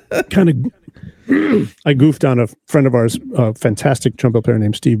kind of I goofed on a friend of ours, a fantastic trumpet player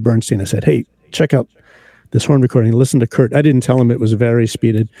named Steve Bernstein. I said, "Hey, check out this horn recording. Listen to Kurt." I didn't tell him it was very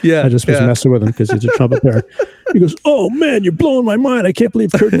speeded. Yeah, I just was messing with him because he's a trumpet player. He goes, "Oh man, you're blowing my mind. I can't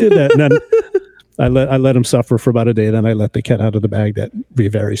believe Kurt did that." And then I let him suffer for about a day. Then I let the cat out of the bag that we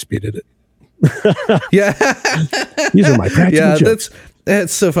very speeded it. Yeah, these are my practical jokes.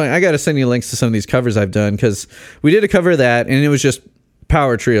 That's so funny. I got to send you links to some of these covers I've done, because we did a cover of that and it was just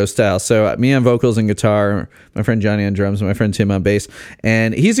power trio style. So me on vocals and guitar, my friend Johnny on drums, and my friend Tim on bass.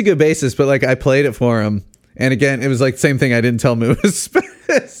 And he's a good bassist, but like I played it for him. And again, it was like the same thing. I didn't tell him it was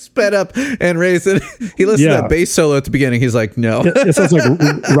sped up and raised. And he listened to that bass solo at the beginning. He's like, no. It sounds like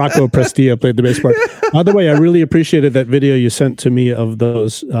Rocco Prestia played the bass part. By the way, I really appreciated that video you sent to me of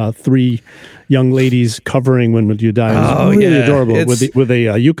those 3 young ladies covering "When Would You Die." It was really adorable with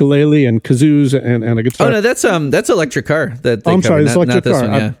a ukulele and kazoos and a guitar. Oh no, that's Electric Car. I'm sorry, it's Electric Car.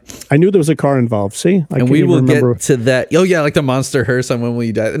 One, I knew there was a car involved. See, and we will get to that. Oh yeah, like the Monster Hearse on "When Will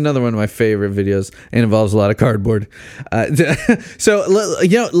You Die." Another one of my favorite videos, and involves a lot of cardboard. So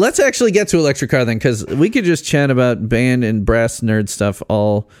let's actually get to Electric Car then, because we could just chat about band and brass nerd stuff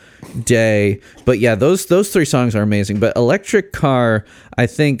all day. But yeah, those three songs are amazing. But Electric Car, I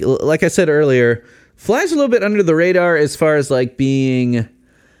think, like I said earlier, flies a little bit under the radar as far as like being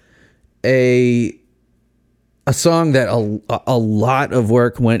a song that a lot of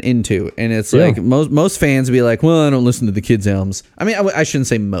work went into, and it's like most fans be like, well, I don't listen to the kids' albums. I mean, I shouldn't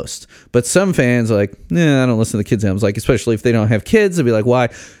say most, but some fans are like, I don't listen to the kids' albums. Like, especially if they don't have kids, they'll be like, why?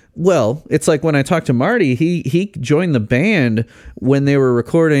 Well, it's like when I talked to Marty, he joined the band when they were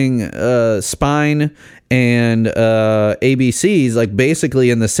recording Spine and ABCs, like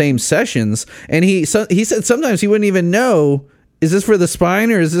basically in the same sessions, and he said sometimes he wouldn't even know, is this for the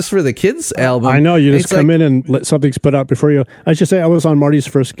Spine or is this for the kids' album? I know, you just come in and let something's put out before you. I should say I was on Marty's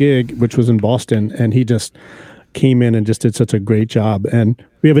first gig, which was in Boston, and he just came in and just did such a great job. And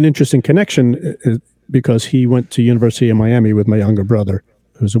we have an interesting connection because he went to University of Miami with my younger brother,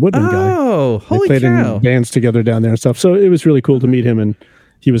 who's a woodwind guy. Oh, holy cow. They played cow. in bands together down there and stuff. So it was really cool to meet him, and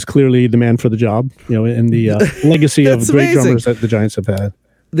he was clearly the man for the job, in the legacy of great amazing. drummers that the Giants have had.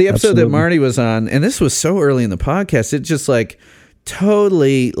 The episode Absolutely. that Marty was on, and this was so early in the podcast, it just like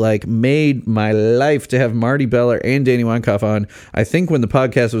totally like made my life to have Marty Beller and Danny Weinkauf on. I think when the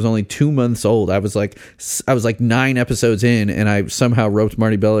podcast was only 2 months old, I was like 9 episodes in, and I somehow roped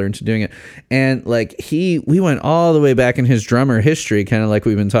Marty Beller into doing it. And like we went all the way back in his drummer history, kind of like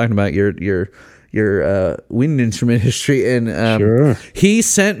we've been talking about your wind instrument history. And Sure. He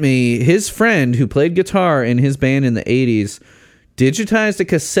sent me his friend who played guitar in his band in the 80s digitized a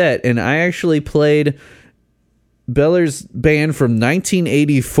cassette, and I actually played Beller's band from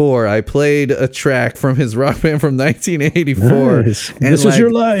 1984. I played a track from his rock band from 1984. Nice. And This is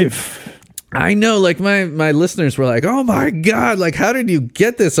your life. I know, like my listeners were like, oh my God, like how did you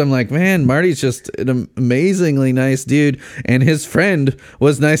get this? I'm like, man, Marty's just an amazingly nice dude. And his friend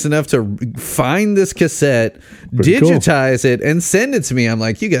was nice enough to find this cassette, digitize it, and send it to me. I'm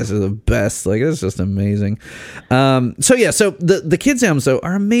like, you guys are the best. Like, it's just amazing. So the kids' albums, though,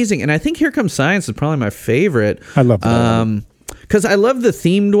 are amazing. And I think Here Comes Science is probably my favorite. I love that. Because I love the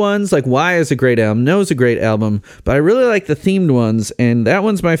themed ones. Like Why is a great album, No is a great album, but I really like the themed ones, and that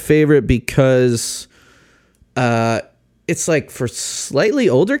one's my favorite because it's like for slightly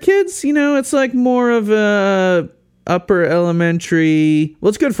older kids. It's like more of a upper elementary. Well,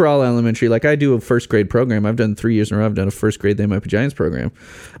 it's good for all elementary. Like I do a first grade program. I've done 3 years in a row. I've done a first grade They Might Be Giants program.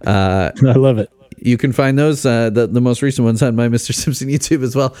 I love it. You can find those, the most recent ones on my Mr. Simpson YouTube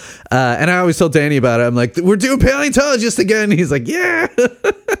as well. And I always told Danny about it. I'm like, we're doing paleontologist again. He's like, yeah.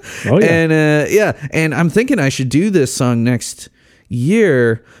 Oh, yeah. And and I'm thinking I should do this song next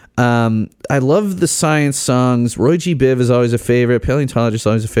year. I love the science songs. Roy G. Biv is always a favorite. Paleontologist is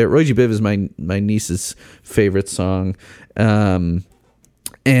always a favorite. Roy G. Biv is my niece's favorite song. And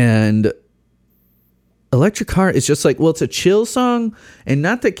Electric Car is just like, well, it's a chill song, and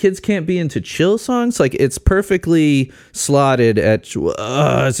not that kids can't be into chill songs. Like it's perfectly slotted at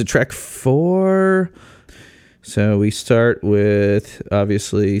is it track 4? So we start with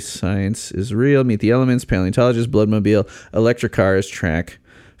obviously Science is Real, Meet the Elements, Paleontologist, Bloodmobile. Electric Car is track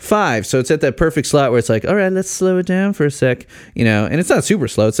 5. So it's at that perfect slot where it's like, all right, let's slow it down for a sec, and it's not super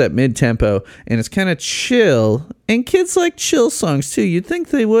slow. It's at mid tempo, and it's kind of chill. And kids like chill songs too. You'd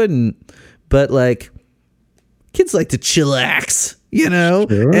think they wouldn't, but like, kids like to chillax,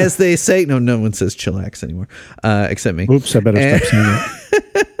 Sure. as they say. No one says chillax anymore, except me. Oops, I better stop saying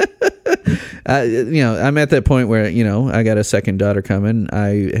that. I'm at that point where, I got a second daughter coming.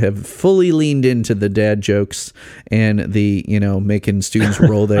 I have fully leaned into the dad jokes and the, making students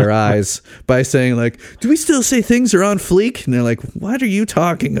roll their eyes by saying like, do we still say things are on fleek? And they're like, what are you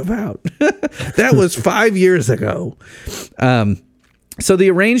talking about? That was 5 years ago. So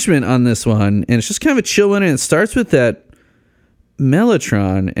the arrangement on this one, and it's just kind of a chill one, and it starts with that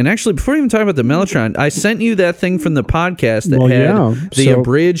Mellotron. And actually, before I even talk about the Mellotron, I sent you that thing from the podcast that had the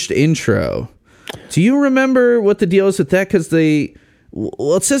abridged intro. Do you remember what the deal is with that? Because it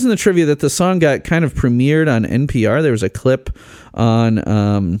says in the trivia that the song got kind of premiered on NPR. There was a clip on...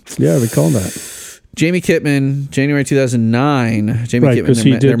 Yeah, I recall that. Jamie Kitman, January 2009. Jamie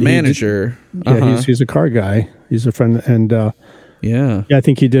Kitman, their manager. He's a car guy. He's a friend, and... Yeah, I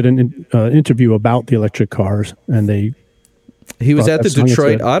think he did an interview about the electric cars, and he was at the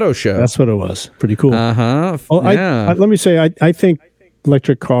Detroit Auto Show. That's what it was. Pretty cool. Well, yeah. Let me say, I think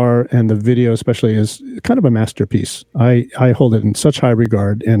Electric Car and the video especially is kind of a masterpiece. I hold it in such high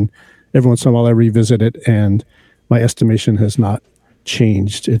regard, and every once in a while I revisit it, and my estimation has not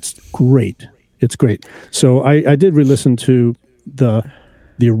changed. It's great. It's great. So I did re-listen to the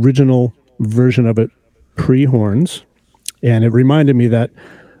original version of it pre-horns. And it reminded me that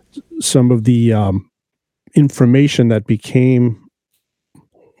some of the information that became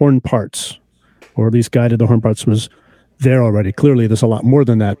horn parts, or at least guided the horn parts, was there already. Clearly, there's a lot more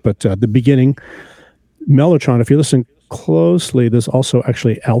than that. But the beginning, Mellotron, if you listen closely, there's also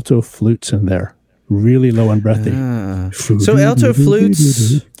actually alto flutes in there. Really low and breathy. So alto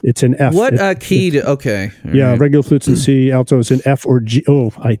flutes, it's in F. what key to, okay. All Yeah, right. regular flutes in C, altos in F or G.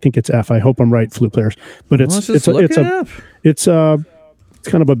 Oh, I think it's F. I hope I'm right, flute players. But it's Let's just look it up. it's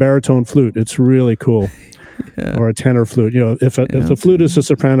kind of a baritone flute. It's really cool. Or a tenor flute. You know, if the flute is a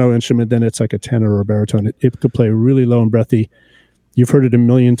soprano instrument, then it's like a tenor or a baritone. It could play really low and breathy. You've heard it a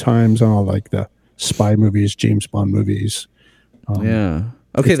million times on all like the spy movies, James Bond movies. Yeah.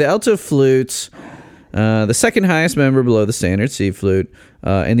 Okay, the alto flutes, the second highest member below the standard C flute,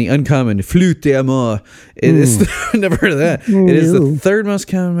 and the uncommon flute d'amour. It is never heard of that. It is the third most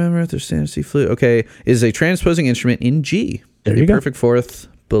common member of the standard C flute. Okay, is a transposing instrument in G. There the you go. perfect fourth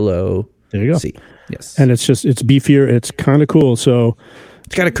below There you go. C. Yes. And it's beefier. It's kind of cool. So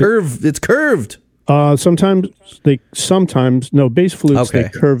It's got a curve. It's curved. sometimes bass flutes, Okay. they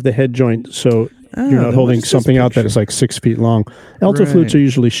curve the head joint. So you're then not holding what's this something out that picture? is like 6 feet long. Alto flutes Right. are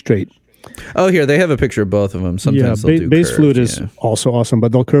usually straight. Oh, here, they have a picture of both of them. Sometimes they'll do bass curved, flute is yeah. also awesome,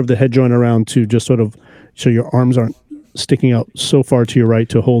 but they'll curve the head joint around to just sort of so your arms aren't sticking out so far to your right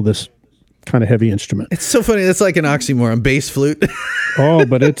to hold this kind of heavy instrument. It's so funny. It's like an oxymoron. Bass flute. Oh,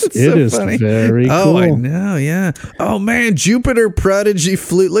 but it so is funny. very cool. Oh, I know. Yeah. Oh man, Jupiter Prodigy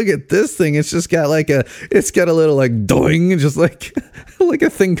flute. Look at this thing. It's just got it's got a little like doing, just like like a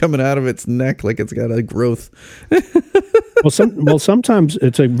thing coming out of its neck, like it's got a growth. Well, sometimes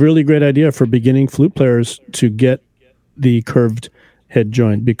it's a really great idea for beginning flute players to get the curved head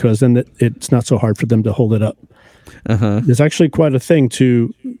joint because then it's not so hard for them to hold it up. There's actually quite a thing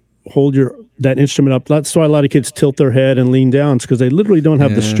to hold that instrument up. That's why a lot of kids tilt their head and lean down, because they literally don't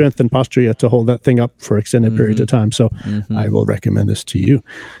have the strength and posture yet to hold that thing up for extended periods of time. So I will recommend this to you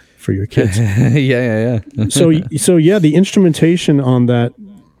for your kids. yeah. So yeah, the instrumentation on that,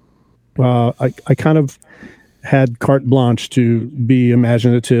 I kind of had carte blanche to be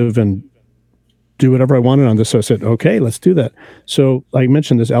imaginative and do whatever I wanted on this. So I said, okay, let's do that. So I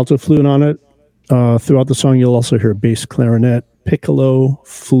mentioned this alto flute on it. Throughout the song, you'll also hear bass clarinet, piccolo,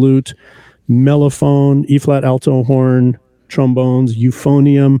 flute, mellophone, E-flat alto horn, trombones,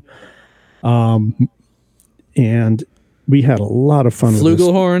 euphonium. And we had a lot of fun with this.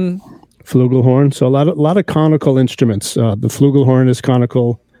 Flugelhorn. Flugelhorn. So a lot of conical instruments. The flugelhorn is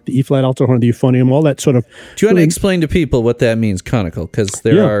conical. The E-flat alto horn, the euphonium, all that sort of. Do you want to explain to people what that means, conical? Because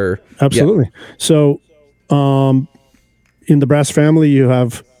there are absolutely. So, in the brass family, you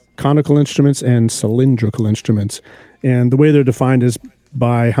have conical instruments and cylindrical instruments, and the way they're defined is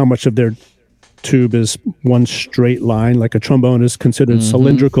by how much of their tube is one straight line. Like a trombone is considered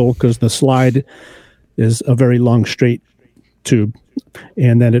cylindrical because the slide is a very long straight tube,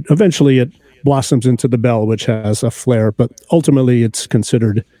 and then it eventually blossoms into the bell, which has a flare, but ultimately it's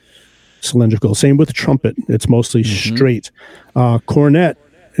considered cylindrical. Same with trumpet. It's mostly straight. Cornet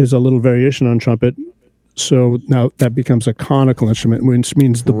is a little variation on trumpet. So now that becomes a conical instrument, which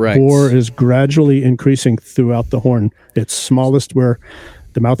means the bore is gradually increasing throughout the horn. It's smallest where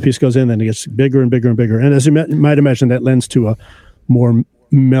the mouthpiece goes in, then it gets bigger and bigger and bigger. And as you might imagine, that lends to a more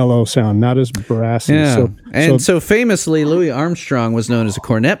mellow sound, not as brassy. Yeah. So famously, Louis Armstrong was known as a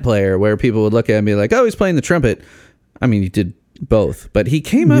cornet player, where people would look at him and be like, oh, he's playing the trumpet. I mean, he did both, but he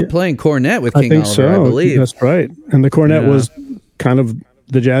came up playing cornet with King Oliver, I believe. That's right. And the cornet was kind of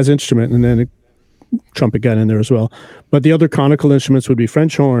the jazz instrument, and then trumpet got in there as well. But the other conical instruments would be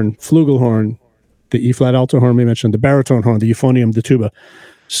French horn, flugelhorn, the E-flat alto horn we mentioned, the baritone horn, the euphonium, the tuba.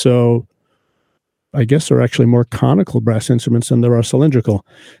 So I guess there are actually more conical brass instruments than there are cylindrical.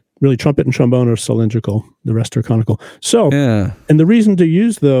 Really, trumpet and trombone are cylindrical. The rest are conical. So, and the reason to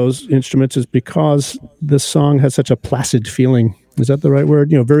use those instruments is because this song has such a placid feeling. Is that the right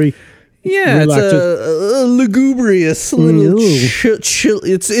word? Very relaxed. It's a lugubrious little chill.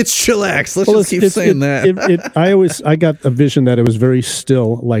 It's chillax. Let's just keep saying that. I got a vision that it was very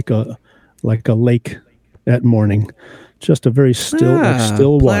still, like a lake at morning. Just a very still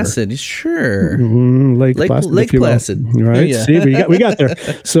water. Placid, sure. Lake Placid. Lake Placid. Right? Yeah. See, we got there.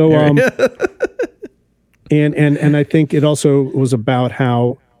 So, and I think it also was about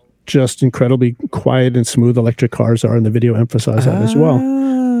how just incredibly quiet and smooth electric cars are, and the video emphasized that as well.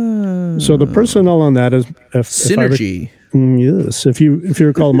 So the personnel on that is synergy. Yes, if you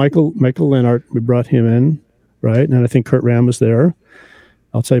recall, Michael Lennart, we brought him in, right? And I think Kurt Ram was there.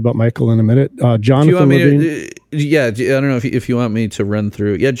 I'll tell you about Michael in a minute. Jonathan Levine. I don't know if you want me to run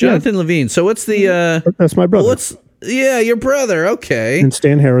through. Yeah, Jonathan Levine. So what's the? That's my brother. Yeah, your brother. Okay. and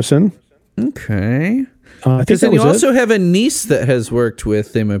Stan Harrison. Okay. I think Because that then you was also have a niece that has worked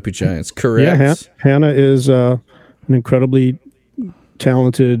with They Might Be Giants, it. correct? Yeah, Hannah is an incredibly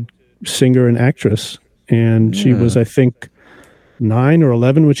talented singer and actress, and she was, I think, 9 or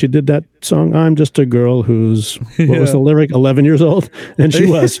 11 when she did that song. I'm just a girl who's what was the lyric? 11 years old, and she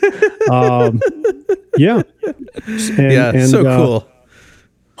was. Yeah, and, so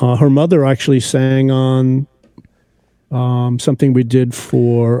cool. her mother actually sang on something we did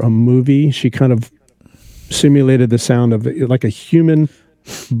for a movie. She kind of simulated the sound of like a human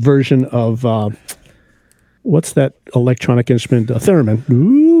version of what's that electronic instrument? A theremin.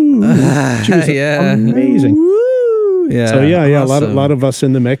 Ooh, she was amazing. Woo! Yeah. So yeah, a awesome. lot of us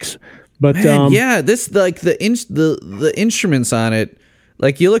in the mix. But Man, yeah, this like the instruments on it.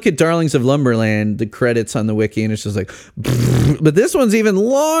 Like you look at Darlings of Lumberland, the credits on the wiki, and it's just like, but this one's even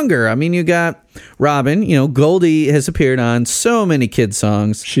longer. I mean, you got Robin. You know, Goldie has appeared on so many kid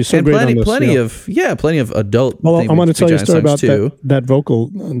songs. She's so and great on this, plenty of adult. well, I want to tell you a story about too. that vocal,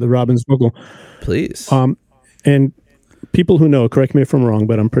 the Robin's vocal. Please. And people who know, correct me if I'm wrong,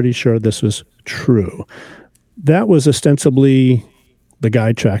 but I'm pretty sure this was true. That was ostensibly the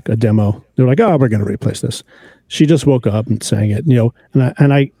guide track, a demo. They're like, oh, we're going to replace this. She just woke up and sang it, you know,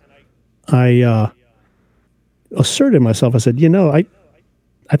 and I asserted myself. I said, you know, I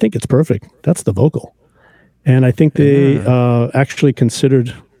think it's perfect. That's the vocal. And I think they actually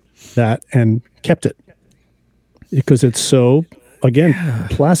considered that and kept it because it's so, again,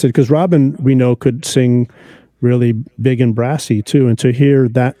 placid. Because Robin, we know, could sing really big and brassy too. And to hear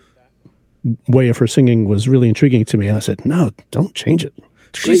that way of her singing was really intriguing to me. And I said, no, don't change it.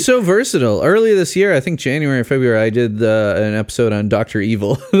 She's so versatile. Earlier this year, I think January or February, I did an episode on Dr.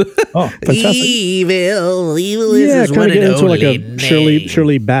 Evil. Oh, fantastic. Evil Yeah, is kind one of get and into like only a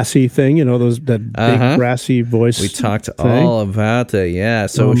Shirley Bassey thing, you know, that big brassy voice. We talked thing. all about that, yeah.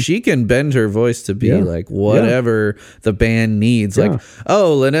 So she can bend her voice to be like whatever the band needs. Yeah. Like,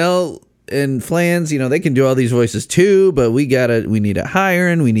 oh, Linnell and Flans, you know, they can do all these voices too, but we need a higher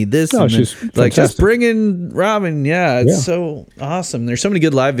and we need this. No, and then, she's like just fantastic. bring in Robin. Yeah, it's so awesome. There's so many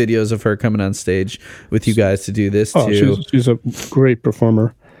good live videos of her coming on stage with you guys to do this Oh, too. she's a great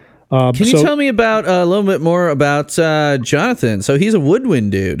performer. Can you tell me about a little bit more about Jonathan? So he's a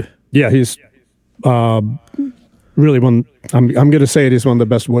woodwind dude. Yeah, he's really one. I'm going to say it. He's one of the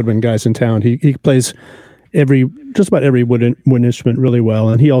best woodwind guys in town. He plays just about every wood instrument really well,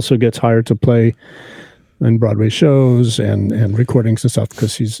 and he also gets hired to play in Broadway shows and recordings and stuff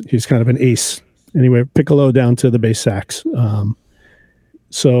because he's kind of an ace. Anyway, piccolo down to the bass sax.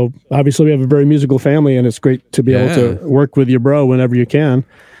 So obviously we have a very musical family, and it's great to be able to work with your bro whenever you can.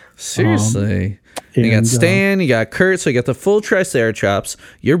 Seriously. You got and, Stan, you got Kurt, so you got the full Triceratops,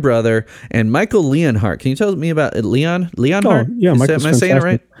 your brother, and Michael Leonhardt. Can you tell me about Leon? Leonhardt? Oh, yeah, Michael's am I saying it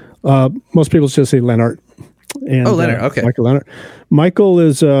right? fantastic. Most people just say Leonard. And, Leonard, okay. Michael Leonard. Michael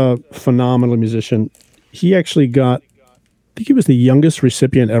is a phenomenal musician. He actually got, I think he was the youngest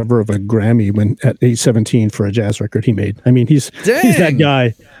recipient ever of a Grammy when at age 17 for a jazz record he made. I mean, he's that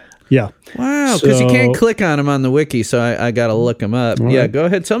guy. Yeah. Wow, because you can't So- click on him on the wiki, so I got to look him up. Yeah, go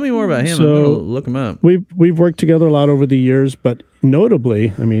ahead. Tell me more about him. I'm So- going to look him up. We've worked together a lot over the years, but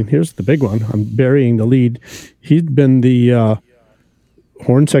notably, I mean, here's the big one. I'm burying the lead. He'd been the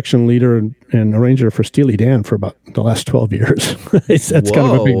horn section leader and arranger for Steely Dan for about the last 12 years. That's kind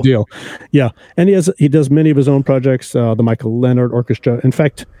of a Whoa. big deal. Yeah, and he does many of his own projects. The Michael Leonard Orchestra. In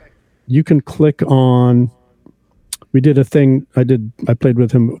fact, you can click on. We did a thing. I played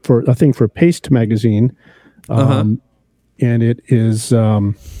with him for a thing for Paste magazine, and it is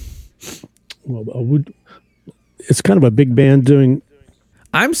it's kind of a big band doing.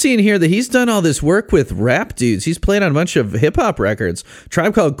 I'm seeing here that he's done all this work with rap dudes. He's played on a bunch of hip hop records.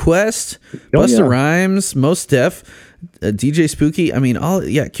 Tribe Called Quest, Busta yeah. Rhymes, Mos Def, DJ Spooky. I mean,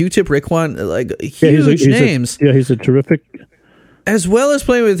 Q-Tip, Raekwon, like Yeah, huge names. he's a terrific. As well as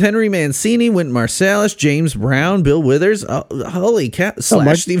playing with Henry Mancini, Wynton Marsalis, James Brown, Bill Withers, holy cat,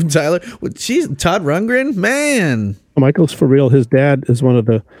 Mike- Steven Tyler. Todd Rundgren, man. Michael's for real. His dad is one of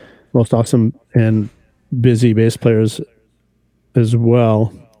the most awesome and busy bass players as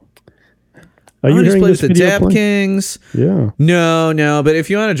well. Are you He's hearing played this with the video Dap playing? Kings. Yeah. No, but if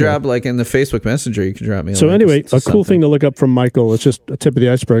you want to drop like in the Facebook Messenger, you can drop me. So link anyway, to a cool thing to look up from Michael. It's just a tip of the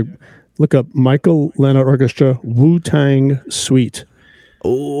iceberg. Look up Michael Leonard Orchestra Wu-Tang Suite.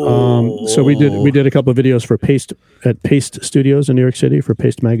 So we did a couple of videos for Paste at Paste Studios in New York City for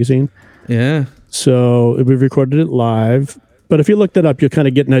Paste magazine. Yeah. So we recorded it live. But if you look that up, you'll kind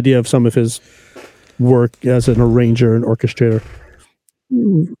of get an idea of some of his work as an arranger and orchestrator.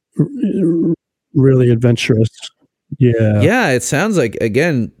 Really adventurous. Yeah, it sounds like,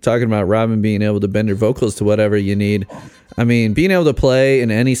 again, talking about Robin being able to bend her vocals to whatever you need. I mean, being able to play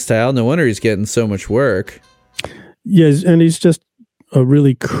in any style, no wonder he's getting so much work. Yes, and he's just a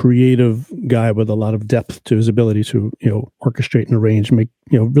really creative guy with a lot of depth to his ability to, orchestrate and arrange, make,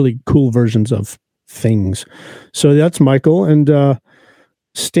 really cool versions of things. So that's Michael. And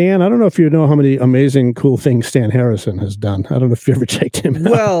Stan, I don't know if you know how many amazing, cool things Stan Harrison has done. I don't know if you ever checked him out.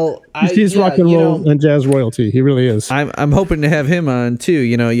 Well, he's rock and roll and jazz royalty. He really is. I'm hoping to have him on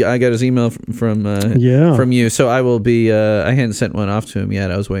too. I got his email from you, so I will be. I hadn't sent one off to him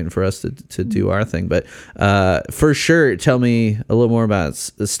yet. I was waiting for us to do our thing, but for sure, tell me a little more about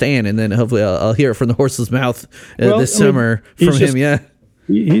Stan, and then hopefully I'll hear it from the horse's mouth this summer from him. Yeah,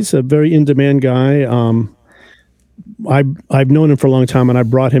 he's a very in-demand guy. I've known him for a long time, and I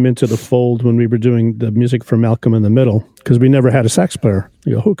brought him into the fold when we were doing the music for Malcolm in the Middle, because we never had a sax player.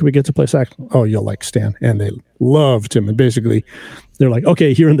 You go, who can we get to play sax? Oh, you'll like Stan. And they loved him. And basically, they're like, okay,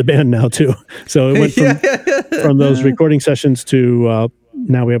 you're in the band now, too. So it went from those recording sessions to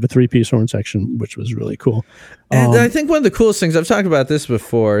now we have a 3-piece horn section, which was really cool. And I think one of the coolest things, I've talked about this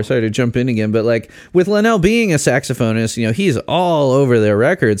before, sorry to jump in again, but like with Linnell being a saxophonist, he's all over their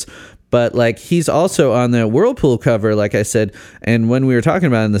records. But like he's also on the Whirlpool cover, like I said. And when we were talking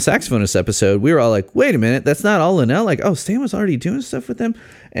about it in the saxophonist episode, we were all like, wait a minute, that's not all Linnell. Like, oh, Stan was already doing stuff with them.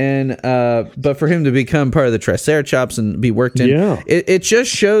 And but for him to become part of the Triceratops and be worked in, it just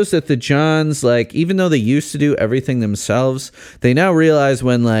shows that the Johns, like, even though they used to do everything themselves, they now realize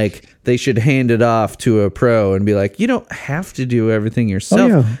when like they should hand it off to a pro and be like, you don't have to do everything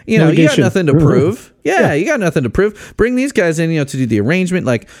yourself. You got nothing to prove. You got nothing to prove. Bring these guys in, to do the arrangement.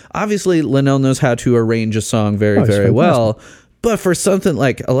 Like, obviously, Linnell knows how to arrange a song very, very well. But for something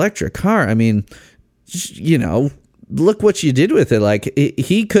like Electric Car, I mean, look what you did with it. Like,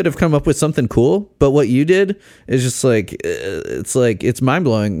 he could have come up with something cool, but what you did is just like, it's mind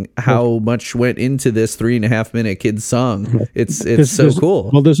blowing how much went into this 3.5 minute kid's song. It's so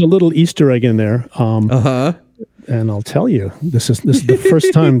cool. Well, there's a little Easter egg in there. And I'll tell you, this is the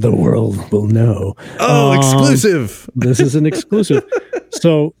first time the world will know. Oh, exclusive! This is an exclusive.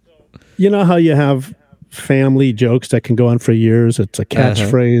 So, you know how you have family jokes that can go on for years? It's a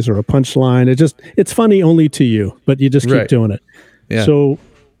catchphrase or a punchline. It's funny only to you, but you just keep doing it. Yeah. So,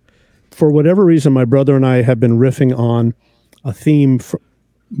 for whatever reason, my brother and I have been riffing on a theme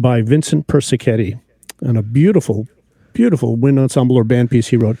by Vincent Persichetti and a beautiful, beautiful wind ensemble or band piece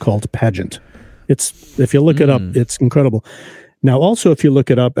he wrote called Pageant. If you look it up, it's incredible. Now, also, if you look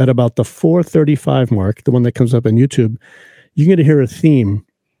it up at about the 4:35 mark, the one that comes up on YouTube, you're going to hear a theme.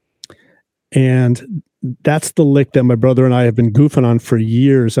 And that's the lick that my brother and I have been goofing on for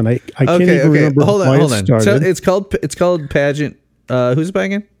years. And I can't even remember why it started. So it's called Pageant. Who's it by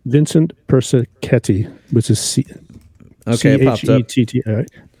again? Vincent Persichetti, which is it popped up. C-H-E-T-T. All right.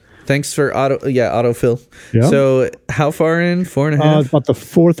 Thanks for autofill. Yeah. So how far in? 4.5? About the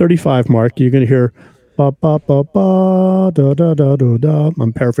 4:35 mark, you're going to hear ba ba ba ba da da da da da.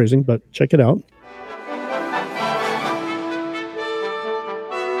 I'm paraphrasing, but check it out.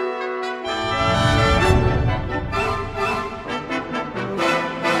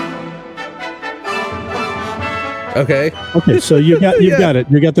 Okay. So you've got it.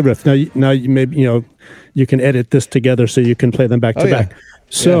 You got the riff. Now you maybe you can edit this together so you can play them back to back.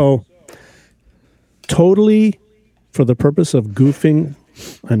 So totally for the purpose of goofing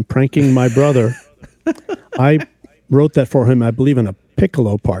and pranking my brother, I wrote that for him, I believe, in a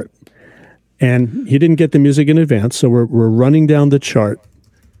piccolo part. And he didn't get the music in advance, so we're running down the chart,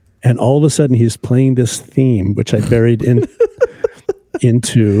 and all of a sudden he's playing this theme, which I buried into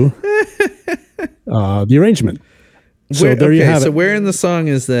the arrangement. So there you have it. So where in the song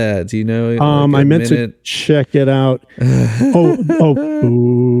is that? Do you know? I meant to check it out.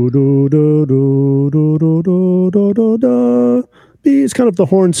 It's kind of the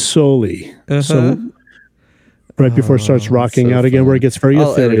horn soli. So right before it starts rocking out again, where it gets very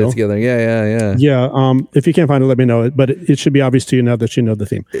I'll edit ethereal. it together. Yeah. Yeah. If you can't find it, let me know. But it should be obvious to you now that you know the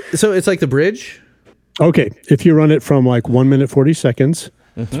theme. So it's like the bridge? Okay. If you run it from like 1 minute, 40 seconds,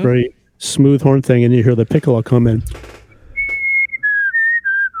 it's a very smooth horn thing, and you hear the piccolo come in.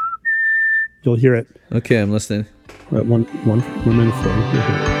 You'll hear it. Okay, I'm listening. At 1 minute 40. You'll hear it.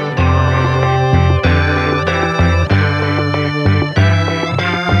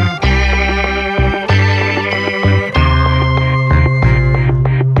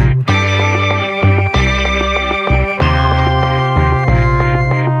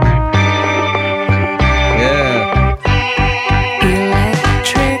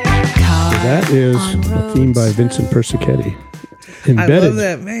 That is a theme by Vincent Persichetti. embedded. I love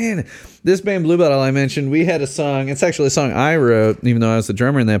that, man. This band Blue Bottle I mentioned, we had a song. It's actually a song I wrote, even though I was the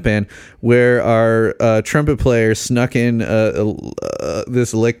drummer in that band, where our trumpet player snuck in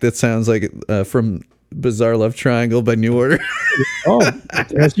this lick that sounds like from Bizarre Love Triangle by New Order. Oh,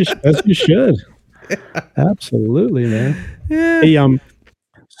 as you should. Absolutely, man. Yeah. Hey,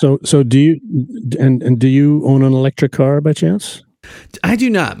 so do you and do you own an electric car by chance? I do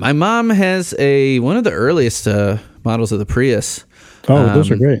not. My mom has one of the earliest models of the Prius. Oh, those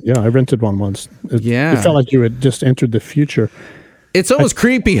are great. Yeah, I rented one once. It felt like you had just entered the future. It's almost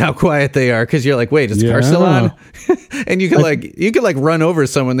creepy how quiet they are because you're like, wait, is the car still on? And you could run over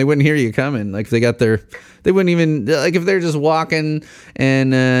someone, they wouldn't hear you coming. Like if they wouldn't even like if they're just walking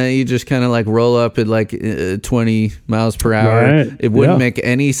and you just kind of like roll up at like 20 miles per hour. Right. It wouldn't make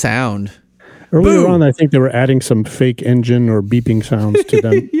any sound. Earlier Boom. on, I think they were adding some fake engine or beeping sounds to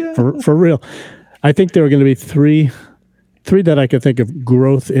them for real. I think there were going to be three that I could think of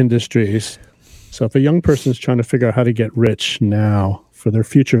growth industries. So if a young person is trying to figure out how to get rich now for their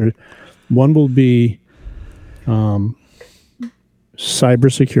future, one will be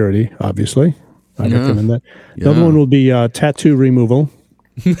cybersecurity, obviously. I recommend that. The other one will be tattoo removal.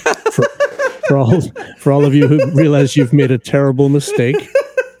 for all of you who realize you've made a terrible mistake.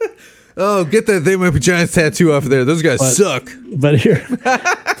 Oh, get that They Might Be Giants tattoo off there. Those guys suck. But here,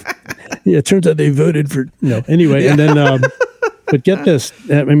 it turns out they voted for no. Anyway, and then, but get this.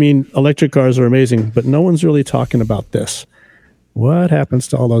 I mean, electric cars are amazing, but no one's really talking about this. What happens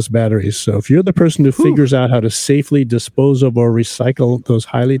to all those batteries? So if you're the person who figures out how to safely dispose of or recycle those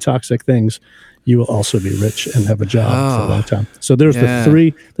highly toxic things, you will also be rich and have a job for a long time. So there's the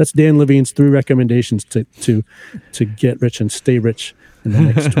three. That's Dan Levine's 3 recommendations to get rich and stay rich in the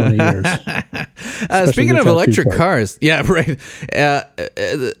next 20 years. Speaking of electric cars, yeah, right.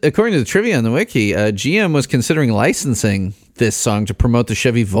 According to the trivia on the wiki, GM was considering licensing this song to promote the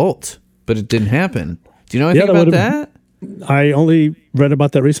Chevy Volt, but it didn't happen. Do you know anything about that? I only read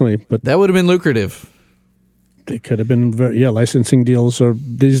about that recently, but that would have been lucrative. They could have been licensing deals, or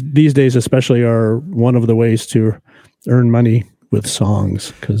these days especially are one of the ways to earn money with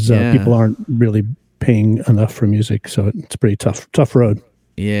songs because people aren't really paying enough for music, so it's a pretty tough road.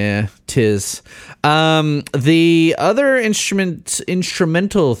 Yeah, 'tis. The other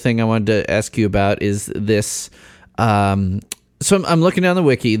instrumental thing I wanted to ask you about is this. So I'm looking down the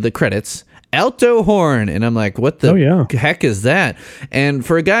wiki, the credits, alto horn, and I'm like, what the heck is that? And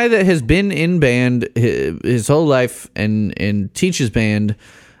for a guy that has been in band his whole life and teaches band,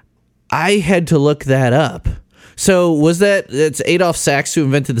 I had to look that up. So it's Adolph Sax who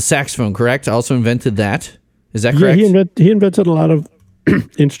invented the saxophone, correct? Also invented that. Is that correct? Yeah, he invented a lot of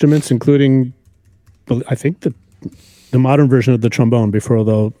instruments, including, I think, the modern version of the trombone. Before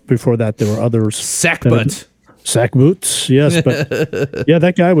that, there were others. Sack boots, yes. But yeah,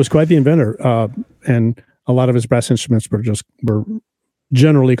 that guy was quite the inventor. And a lot of his brass instruments were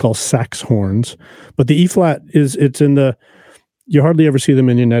generally called sax horns. But the E-flat it's in you hardly ever see them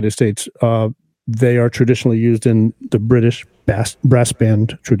in the United States. They are traditionally used in the British brass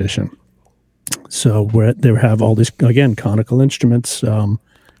band tradition. So where they have all these, again, conical instruments,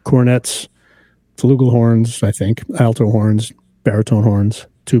 cornets, flugelhorns, I think, alto horns, baritone horns,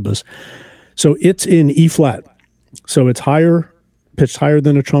 tubas. So it's in E-flat. So it's pitched higher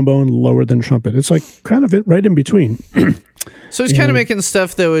than a trombone, lower than a trumpet. It's like kind of right in between. So he's kind of making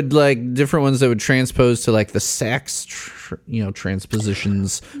stuff that would different ones that would transpose to like the sax,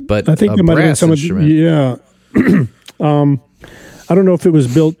 transpositions. But I think there might have been some instrument. I don't know if it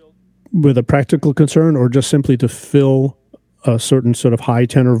was built with a practical concern or just simply to fill a certain sort of high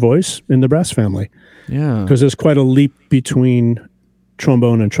tenor voice in the brass family. Yeah, because there's quite a leap between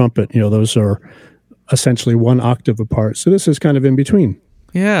trombone and trumpet. Those are essentially 1 octave apart. So this is kind of in between.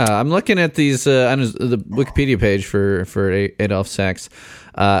 Yeah, I'm looking at these on the Wikipedia page for Adolph Sax.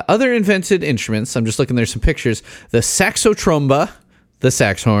 Other invented instruments, I'm just looking, there's some pictures. The saxotromba, the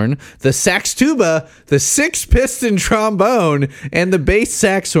sax horn, the sax tuba, the 6-piston trombone, and the bass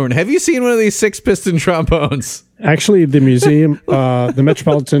sax horn. Have you seen one of these 6-piston trombones? Actually, the museum, the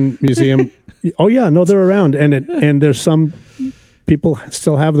Metropolitan Museum, they're around. And there's some people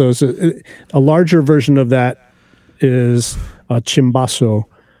still have those. A larger version of that is a cimbasso,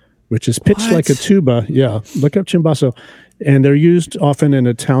 which is pitched like a tuba. Yeah, look up cimbasso. And they're used often in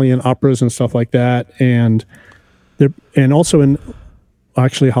Italian operas and stuff like that. And also in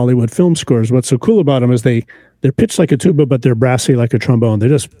actually Hollywood film scores. What's so cool about them is they're pitched like a tuba, but they're brassy like a trombone. They're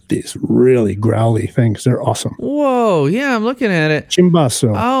just these really growly things. They're awesome. Whoa, yeah, I'm looking at it.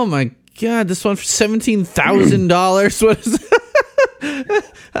 Cimbasso. Oh my God, this one for $17,000. What is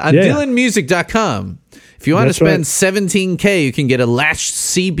that? On DylanMusic.com. If you want That's to spend right. $17K, you can get a latched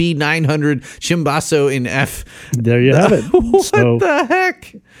CB900 Chimbasso in F. There you have it. What So, the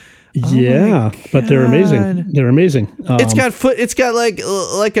heck? yeah, but they're amazing. They're amazing. It's got like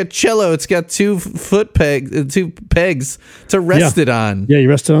a cello. It's got two pegs to rest it on. Yeah, you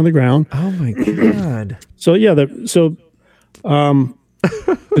rest it on the ground. Oh my god. So yeah, the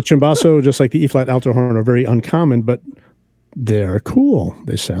Chimbasso, just like the E flat alto horn, are very uncommon, but they're cool.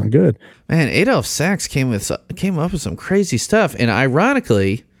 They sound good. Man, Adolph Sax came up with some crazy stuff, and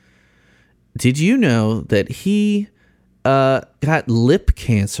ironically, did you know that he got lip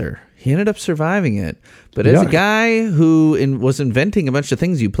cancer? He ended up surviving it, but as a Yuck. guy who was inventing a bunch of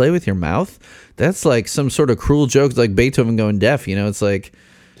things you play with your mouth, that's like some sort of cruel joke, like Beethoven going deaf. You know, it's like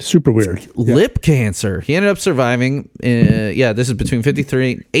Super weird. Yeah. lip cancer. He ended up surviving. This is between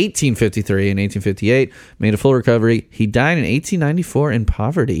 1853 and 1858. Made a full recovery. He died in 1894 in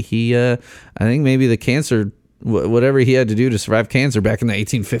poverty. He, I think maybe the cancer, whatever he had to do to survive cancer back in the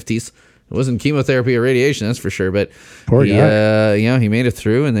 1850s. It wasn't chemotherapy or radiation, that's for sure. But Poor guy. he made it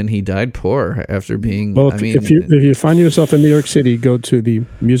through, and then he died poor after being. Well, if you find yourself in New York City, go to the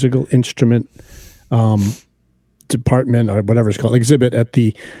musical instrument department or whatever it's called, exhibit at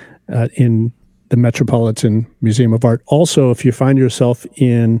the in the Metropolitan Museum of Art. Also, if you find yourself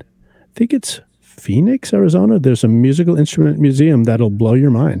in, I think it's Phoenix, Arizona, there's a musical instrument museum that'll blow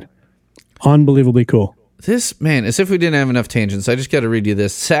your mind. Unbelievably cool. This, man, as if we didn't have enough tangents, I just got to read you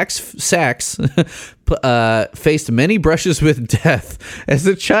this. Sax faced many brushes with death. As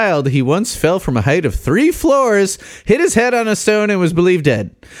a child, he once fell from a height of 3 floors, hit his head on a stone, and was believed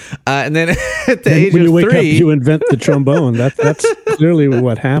dead. And then at the age when of you wake 3... up, you invent the trombone. That's clearly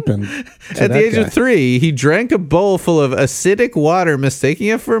what happened. At the age of 3, he drank a bowl full of acidic water, mistaking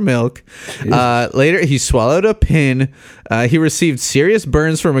it for milk. Later, he swallowed a pin. He received serious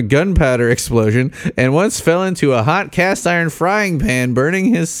burns from a gunpowder explosion and once fell into a hot cast iron frying pan,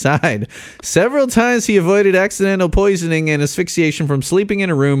 burning his side. Several times he avoided accidental poisoning and asphyxiation from sleeping in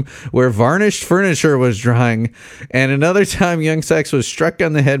a room where varnished furniture was drying. And another time, young Sax was struck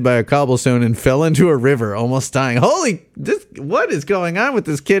on the head by a cobblestone and fell into a river, almost dying. What is going on with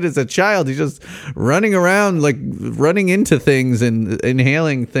this kid as a child? He's just running around, like running into things and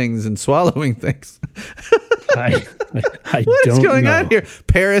inhaling things and swallowing things. I What's don't going know. on here?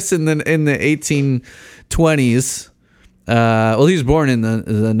 Paris in the 1820s. Well, he was born in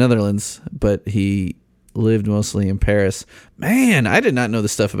the Netherlands, but he lived mostly in Paris. Man, I did not know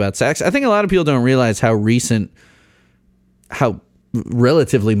this stuff about sax. I think a lot of people don't realize how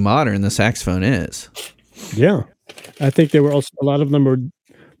relatively modern the saxophone is. Yeah, I think they were also, a lot of them were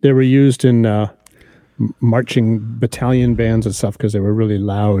used in marching battalion bands and stuff because they were really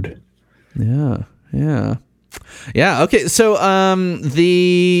loud. Yeah. Okay, so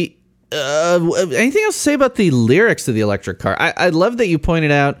anything else to say about the lyrics to the electric car? I love that you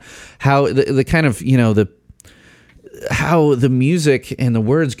pointed out how the kind of, how the music and the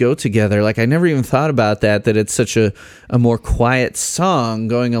words go together. Like, I never even thought about that it's such a more quiet song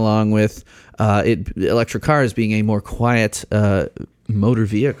going along with electric cars being a more quiet motor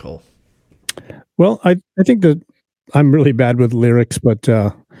vehicle. Well, I think that I'm really bad with lyrics, but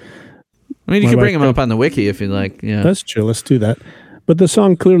I mean, you my can bring wife them up on the wiki if you like. Yeah, that's true. Let's do that. But the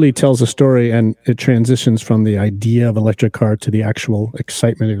song clearly tells a story, and it transitions from the idea of electric car to the actual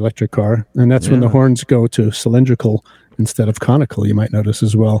excitement of electric car. And that's when the horns go to cylindrical instead of conical, you might notice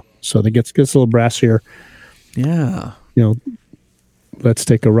as well. So it gets a little brassier. Yeah. Let's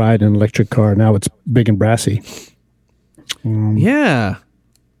take a ride in an electric car. Now it's big and brassy. Yeah.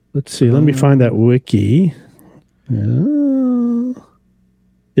 Let's see. Let me find that wiki. There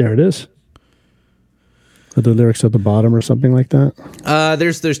it is. Are the lyrics at the bottom or something like that?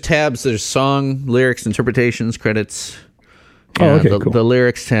 There's tabs. There's song, lyrics, interpretations, credits. Okay, cool. The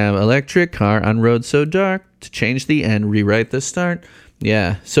lyrics tab: electric car on road so dark. To change the end, rewrite the start.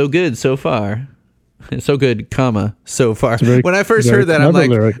 Yeah, so good so far. So good, comma, so far. When I first heard that,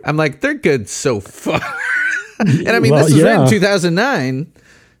 I'm like, they're good so far. And I mean, this was written in 2009.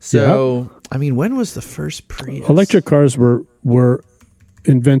 So, I mean, when was the first Prius? Electric cars were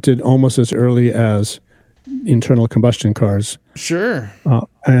invented almost as early as internal combustion cars. Sure.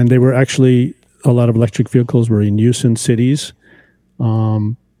 And they were actually, a lot of electric vehicles were in use in cities.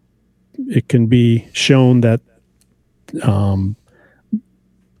 It can be shown that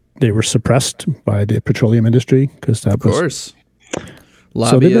they were suppressed by the petroleum industry because that was... Of course.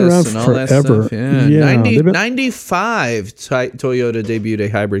 So they've been around and all forever. That stuff. Yeah. 95, Toyota debuted a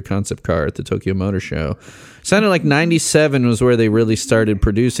hybrid concept car at the Tokyo Motor Show. Sounded like 97 was where they really started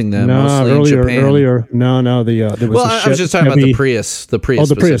producing them. Mostly in Japan. Earlier. No. There was I was just talking about the Prius. The Prius. Oh,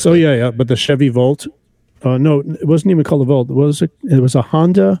 the Prius. Oh, specifically. yeah. But the Chevy Volt No, it wasn't even called a Volt. It was a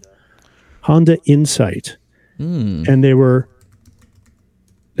Honda Insight, and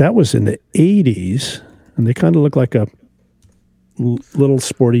that was in the 80s, and they kind of looked like a little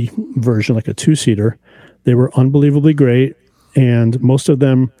sporty version, like a two-seater. They were unbelievably great, and most of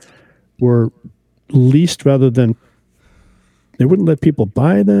them were leased rather than, they wouldn't let people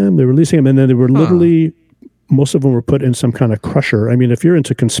buy them. They were leasing them, and then they were literally, most of them were put in some kind of crusher. I mean, if you're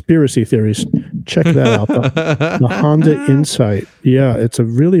into conspiracy theories, check that out. The Honda Insight. Yeah, it's a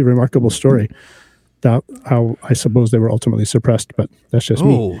really remarkable story. How I suppose they were ultimately suppressed, but that's just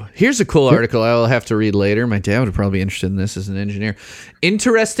me. Oh, here's a cool article I will have to read later. My dad would probably be interested in this as an engineer.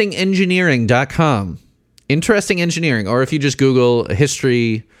 InterestingEngineering.com. Interesting Engineering, or if you just Google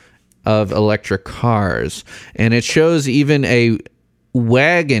history of electric cars, and it shows even a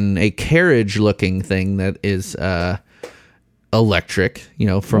wagon, a carriage-looking thing that is electric,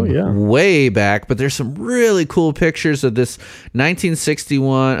 from way back. But there's some really cool pictures of this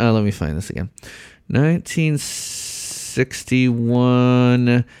 1961. Let me find this again.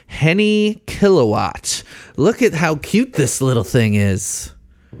 1961 Henny Kilowatt. Look at how cute this little thing is.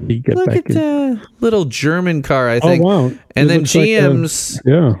 Look at the little German car, I think. Oh, wow. And then GM's.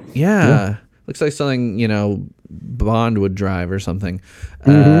 Yeah. Looks like something, Bond would drive or something.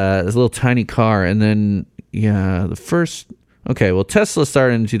 This little tiny car. And then, the first. Okay, well, Tesla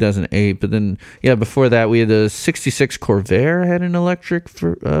started in 2008, but then, before that, we had the 66 Corvair had an electric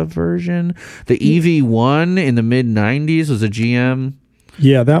version. The EV1 in the mid-90s was a GM.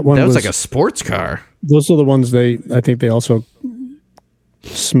 Yeah, that one was like a sports car. Those are the ones I think they also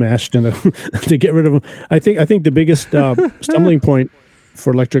smashed to get rid of them. I think the biggest stumbling point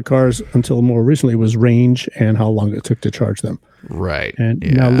for electric cars until more recently was range and how long it took to charge them. Right. And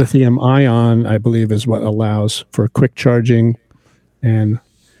now lithium ion, I believe, is what allows for quick charging and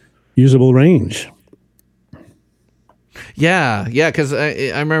usable range. Yeah, because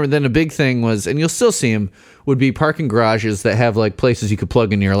I remember then a big thing was, and you'll still see them, would be parking garages that have like places you could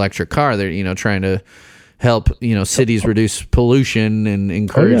plug in your electric car. They're, trying to help, cities reduce pollution and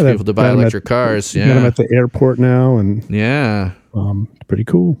encourage people to buy electric cars. You got them at the airport now, and pretty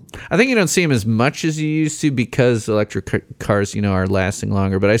cool. I think you don't see them as much as you used to because electric cars, are lasting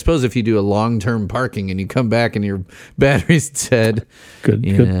longer. But I suppose if you do a long-term parking and you come back and your battery's dead, good.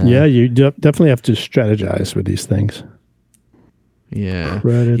 Yeah, you definitely have to strategize with these things. Yeah. I'm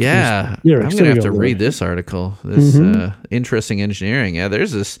gonna have to read this article. This interesting engineering. Yeah,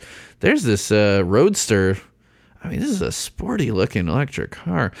 there's this Roadster. I mean, this is a sporty looking electric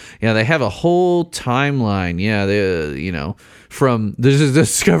car. Yeah, they have a whole timeline. Yeah, from the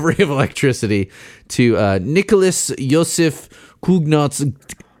discovery of electricity to Nicholas Josef Kugnot's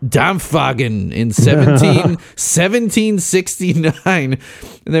Dampfwagen in 1769. And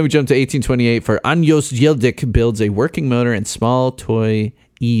then we jump to 1828 for Anios Jeldik builds a working motor and small toy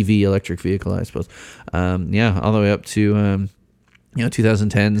EV electric vehicle, I suppose. All the way up to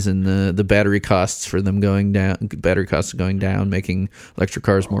 2010s and the battery costs for them going down, making electric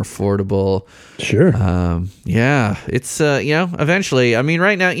cars more affordable. Sure. It's eventually, I mean,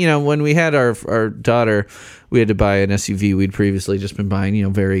 right now, when we had our daughter, we had to buy an SUV. We'd previously just been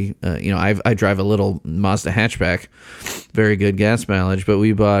buying, very, I drive a little Mazda hatchback, very good gas mileage, but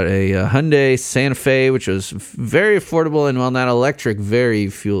we bought a Hyundai Santa Fe, which was very affordable and, while not electric, very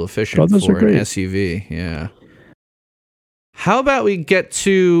fuel efficient for an SUV. Yeah. How about we get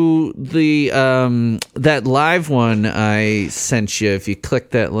to the that live one I sent you? If you click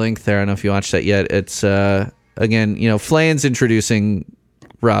that link there, I don't know if you watched that yet. It's again, Flan's introducing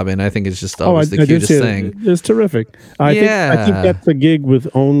Robin. I think it's just always the cutest thing. It's terrific. I think that's the gig with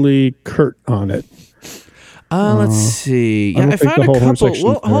only Kurt on it. Let's see. Yeah, I found a couple.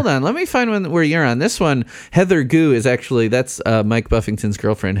 Well, hold on. Let me find one where you're on. This one, Heather Goo, is actually, that's Mike Buffington's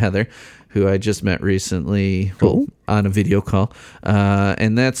girlfriend, Heather, who I just met recently on a video call.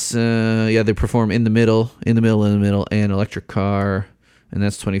 And that's, they perform In the Middle, and Electric Car. And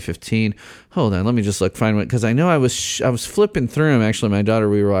that's 2015. Hold on. Let me just find one. Because I know I was flipping through them. Actually, my daughter,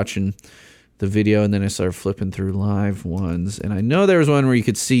 we were watching the video, and then I started flipping through live ones. And I know there was one where you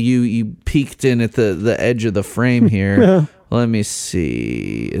could see you peeked in at the edge of the frame here. Yeah. Let me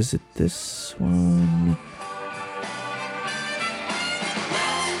see. Is it this one?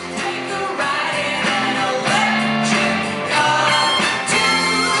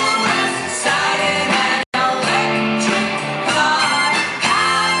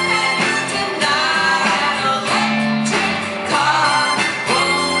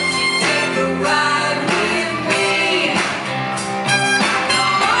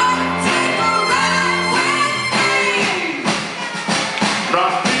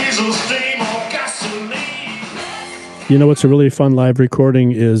 Drop diesel, steam, or gasoline. You know what's a really fun live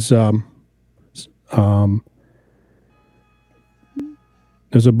recording is there's a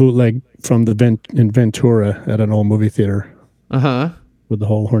bootleg from in Ventura at an old movie theater with the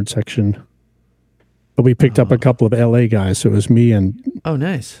whole horn section. But we picked up a couple of LA guys, so it was me and Oh,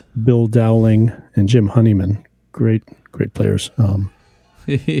 nice. Bill Dowling and Jim Honeyman. Great players.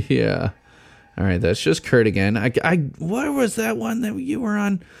 Yeah. All right, that's just Kurt again. What was that one that you were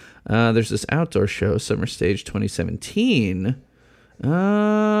on? There's this outdoor show, Summer Stage 2017.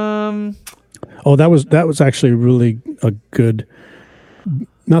 Oh, that was actually really a good,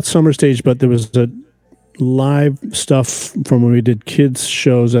 not Summer Stage, but there was a live stuff from when we did kids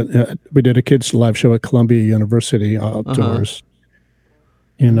shows. We did a kids live show at Columbia University outdoors.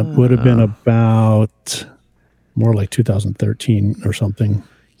 And it would have been about more like 2013 or something.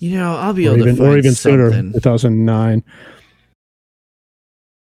 You know, I'll be able to find or even something. sooner, 2009.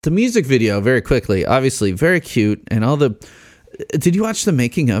 The music video, very quickly, obviously very cute, and all the. Did you watch the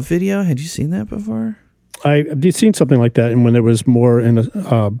making of video? Had you seen that before? I've seen something like that, and when there was more in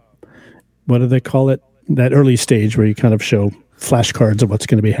a, what do they call it? That early stage where you kind of show flashcards of what's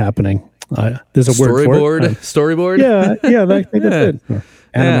going to be happening. There's a word for it. Storyboard. Yeah, I think that's it. Or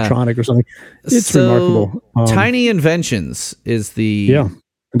animatronic or something. It's remarkable. Tiny Inventions is the. Yeah,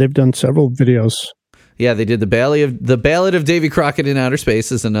 and they've done several videos. Yeah, they did the Ballad of Davy Crockett in Outer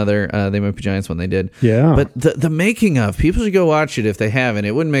Space is another They Might Be Giants one they did. Yeah, but the making of, people should go watch it if they haven't.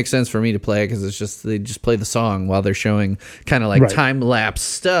 It wouldn't make sense for me to play it because it's just they just play the song while they're showing kind of like time lapse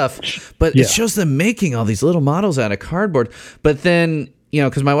stuff. But it shows them making all these little models out of cardboard. But then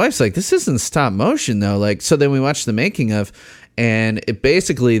because my wife's like, this isn't stop motion though. Like, so then we watched the making of. And it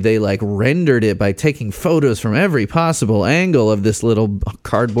basically, they like rendered it by taking photos from every possible angle of this little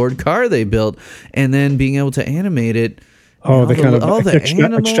cardboard car they built, and then being able to animate it. Oh, they kind of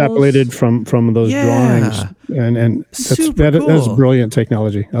extrapolated from those drawings, and that's brilliant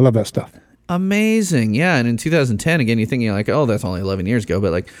technology. I love that stuff. Amazing, yeah. And in 2010, again, you're thinking like, oh, that's only 11 years ago,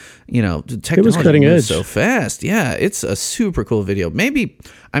 but like, technology it was cutting edge so fast. Yeah, it's a super cool video. Maybe,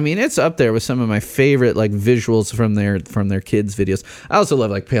 it's up there with some of my favorite like visuals from their kids' videos. I also love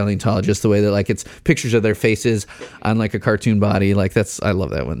like paleontologists, the way that like it's pictures of their faces on like a cartoon body. Like I love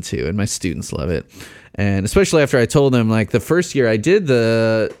that one too, and my students love it. And especially after I told them, like the first year I did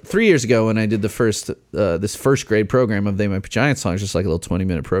 3 years ago when I did this first grade program of They Might Be Giants songs, just like a little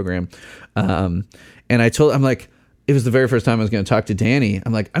 20-minute program. And I'm like, it was the very first time I was going to talk to Danny.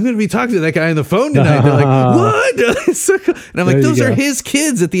 I'm like, I'm going to be talking to that guy on the phone tonight. They're like, what? It's so cool. And I'm like, those are his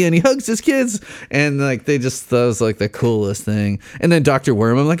kids at the end. He hugs his kids. And like, that was like the coolest thing. And then Dr.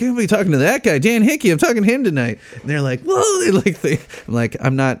 Worm, I'm like, I'm going to be talking to that guy, Dan Hickey. I'm talking to him tonight. And they're like, whoa. I'm like,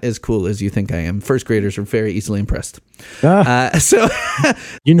 I'm not as cool as you think I am. First graders are very easily impressed. So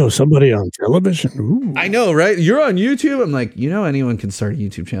somebody on television. Ooh. I know, right? You're on YouTube. I'm like, anyone can start a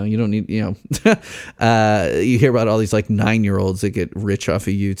YouTube channel. You don't need, you hear about all these like 9-year-olds that get rich off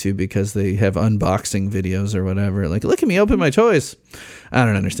of YouTube because they have unboxing videos or whatever. Like, look at me open my toys. I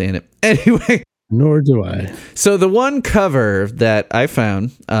don't understand it. Anyway. Nor do I. So the one cover that I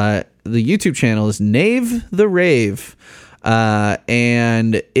found, the YouTube channel is Nave the Rave.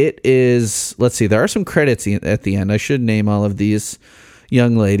 And it is, let's see, there are some credits at the end. I should name all of these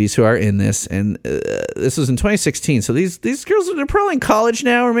young ladies who are in this. And this was in 2016. So these girls, they're probably in college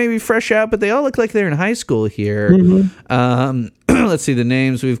now or maybe fresh out, but they all look like they're in high school here. Mm-hmm. Let's see the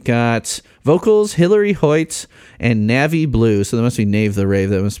names. We've got vocals, Hillary Hoyt and Navi Blue. So that must be Nave the Rave.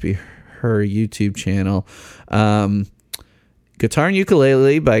 That must be her YouTube channel. Guitar and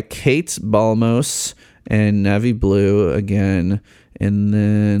Ukulele by Kate Balmos and Navi Blue again. And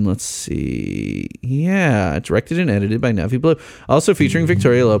then let's see. Yeah, directed and edited by Navi Blue. Also featuring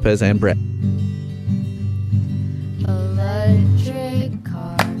Victoria Lopez and Brett. Electric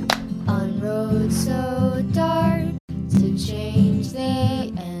car on road so dark, to change the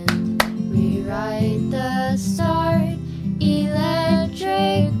end, rewrite the start.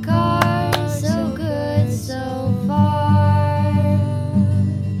 Electric car, so good so far.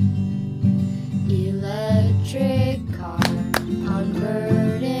 Electric car on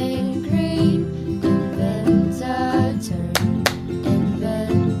burning green, invent a turn,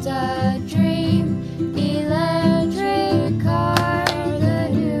 invent a dream.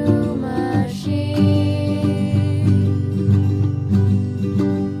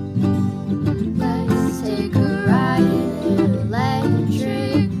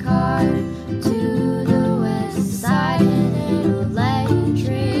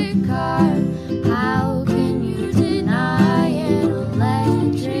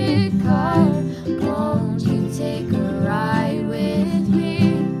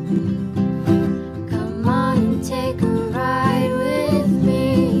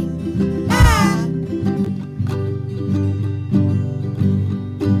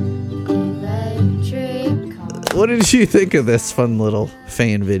 what did you think of this fun little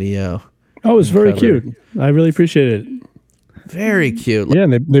fan video? Oh, it was very Cover. cute. I really appreciate it. Very cute. Yeah,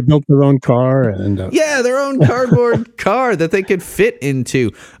 and they built their own car, and Yeah, their own cardboard car that they could fit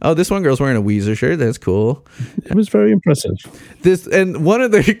into. Oh, this one girl's wearing a Weezer shirt. That's cool. it was very impressive. This and one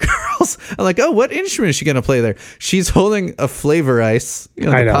of the girls, I'm like, oh, what instrument is she gonna play there? She's holding a Flavor Ice, the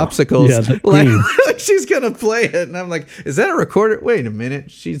I know. popsicles. Yeah, the like, cream. like she's gonna play it, and I'm like, is that a recorder? Wait a minute,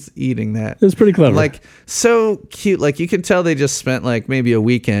 she's eating that. It was pretty clever. Like so cute. Like you can tell they just spent like maybe a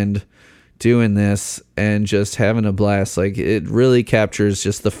weekend doing this and just having a blast. Like it really captures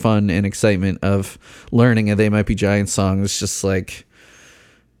just the fun and excitement of learning a They Might Be Giants song. It's just like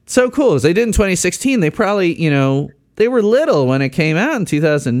so cool. As they did in 2016, they probably, they were little when it came out in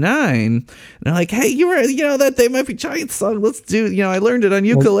 2009. And they're like, hey, you were, that They Might Be Giants song. Let's do, I learned it on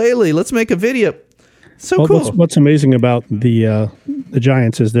ukulele. Let's make a video. So well, cool. what's amazing about the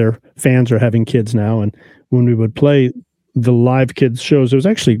Giants is their fans are having kids now, and when we would play the live kids shows, it was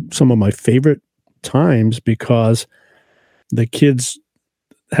actually some of my favorite times because the kids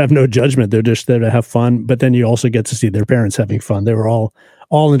have no judgment. They're just there to have fun, but then you also get to see their parents having fun. They were all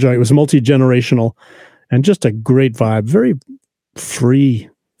enjoying it. It was multi-generational and just a great vibe, very free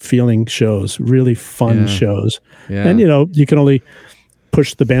feeling shows, really fun shows. Yeah. And, you can only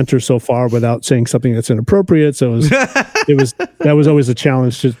push the banter so far without saying something that's inappropriate. So that was always a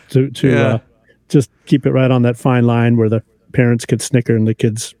challenge to just keep it right on that fine line where the parents could snicker and the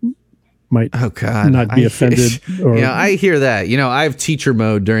kids might not be offended. Or, I hear that. I have teacher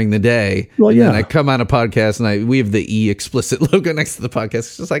mode during the day. Well, and yeah. then I come on a podcast and we have the E explicit logo next to the podcast.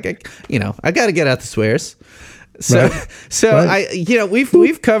 It's just like, I got to get out the swears. So, Right.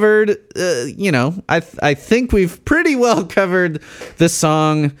 we've covered, I think we've pretty well covered the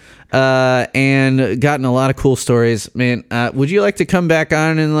song, and gotten a lot of cool stories, man. Would you like to come back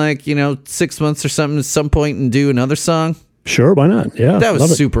on in 6 months or something at some point and do another song? Sure, why not? Yeah, That was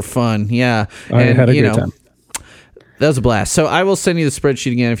love it. super fun. Yeah. I had a great time. That was a blast. So I will send you the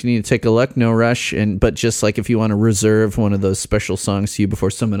spreadsheet again if you need to take a look. No rush, but just like if you want to reserve one of those special songs to you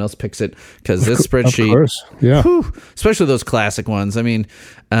before someone else picks it, because this spreadsheet, Of course, yeah. whew, especially those classic ones. I mean,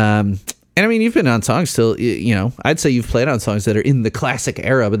 you've been on songs still. I'd say you've played on songs that are in the classic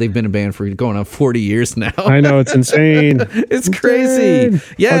era, but they've been a band for going on 40 years now. I know, it's insane. It's crazy. Insane.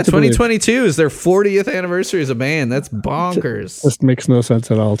 Yeah, Hard to believe. 2022 is their 40th anniversary as a band. That's bonkers. Just makes no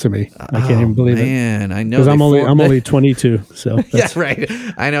sense at all to me. I can't even believe it. Man, I know. Because I'm they only 22, so Yeah, that's, right.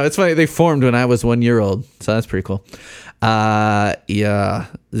 I know. It's funny. They formed when I was 1 year old, so that's pretty cool. Yeah.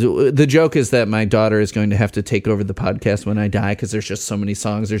 The joke is that my daughter is going to have to take over the podcast when I die because there's just so many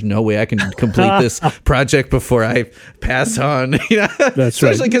songs. There's no way I can complete this project before I pass on. That's right.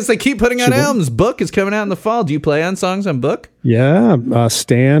 Especially because they keep putting out albums. Book is coming out in the fall. Do you play on songs on Book? yeah.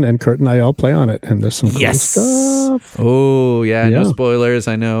 Stan and Kurt and I all play on it, and there's some cool stuff. Oh, yeah. Yeah. No spoilers.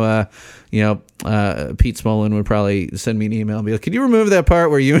 I know. Pete Smolin would probably send me an email and be like, "Could you remove that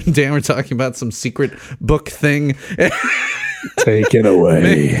part where you and Dan were talking about some secret book thing?" Take it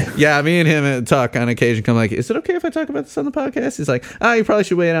away. Yeah, me and him talk on occasion. I'm like, is it okay if I talk about this on the podcast? He's like, you probably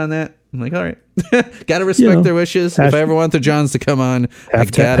should wait on that. I'm like, all right. Gotta respect their wishes. If I ever want the Johns to come on, I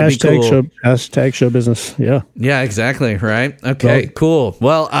gotta be cool. Hashtag show business. Yeah. Yeah, exactly. Right. Okay, Well, cool.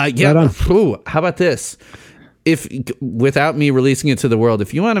 Well, yeah. right on. Ooh, how about this? If without me releasing it to the world,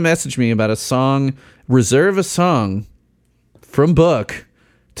 if you want to message me about a song, reserve a song from Book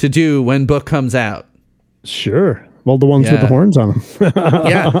to do when Book comes out. Sure. Well, the ones with Yeah. the horns on them.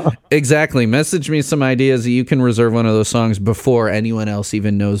 Yeah, exactly. Message me some ideas that you can reserve one of those songs before anyone else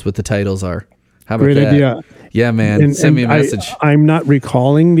even knows what the titles are. How about Great that? idea. Yeah, man. Send me a message. I'm not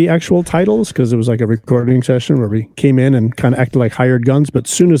recalling the actual titles because it was like a recording session where we came in and kind of acted like hired guns. But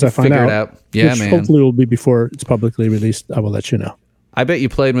as soon as I find Figure out, it out. Yeah, which man. hopefully will be before it's publicly released, I will let you know. I bet you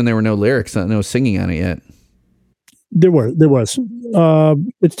played when there were no lyrics, no singing on it yet. There was.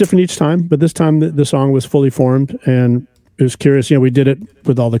 It's different each time, but this time the song was fully formed, and it was curious. We did it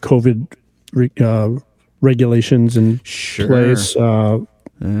with all the COVID regulations and Sure. place. Yeah.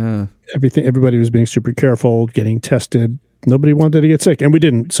 Everybody was being super careful, getting tested. Nobody wanted to get sick, and we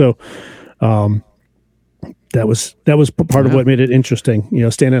didn't. So that was part of what made it interesting.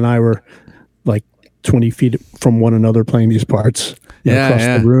 Stan and I were like 20 feet from one another playing these parts across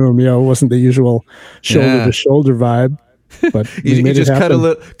the room. It wasn't the usual shoulder to shoulder vibe, but we You made just it cut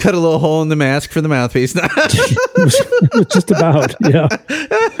happen. a little hole in the mask for the mouthpiece. Just about, yeah.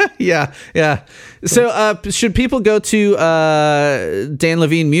 Yeah. So should people go to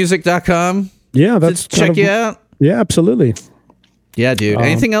danlevinemusic.com Yeah, that's to check you out? Yeah, absolutely. Yeah, dude.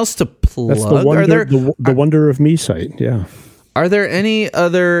 Anything else to plug? That's the wonder, the wonder of me site. Yeah. Are there any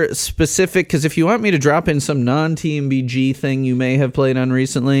other specific? Because if you want me to drop in some non-TMBG thing you may have played on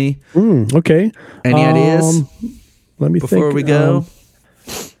recently, Okay. any ideas Let me before think. we go?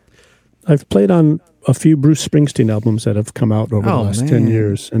 I've played on a few Bruce Springsteen albums that have come out over the Oh, last man. 10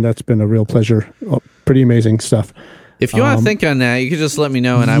 years, and that's been a real pleasure. Pretty amazing stuff. If you want to think on that, you can just let me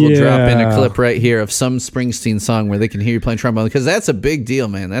know, and I will drop in a Yeah. clip right here of some Springsteen song where they can hear you playing trombone, because that's a big deal,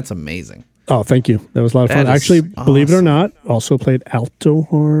 man. That's amazing. Oh, thank you. That was a lot of fun. That is Actually, believe it or awesome. not, also played alto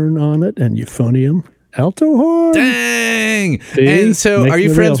horn on it and euphonium. Alto horn. Dang! See? And so, Making are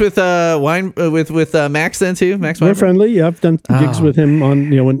you it friends real. with Max then too? Max We're Weinberg? friendly. Yeah, I've done gigs with him on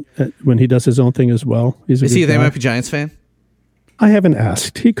when he does his own thing as well. He's a Is good he a They guy. Might Be Giants fan? I haven't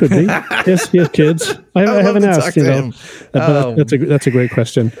asked. He could be. Yes, he has kids. I love haven't to talk asked. to You know, him. But Oh. that's a great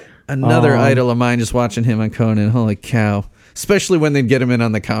question. Another idol of mine, just watching him on Conan. Holy cow! Especially when they'd get him in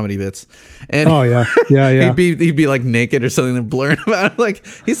on the comedy bits. And Oh yeah, yeah. he'd be like naked or something and blurring him out. Like,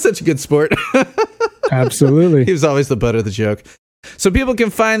 he's such a good sport. Absolutely. He was always the butt of the joke. So people can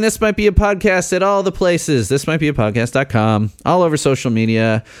find This Might Be a Podcast at all the places. Thismightbeapodcast.com. All over social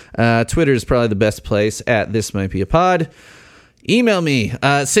media. Twitter is probably the best place at This Might Be a Pod. Email me.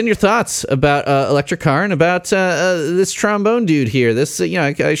 Send your thoughts about Electric Car and about this trombone dude here. This,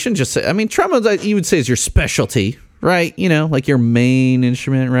 I shouldn't just say. I mean, trombones, you would say, is your specialty, right? Like your main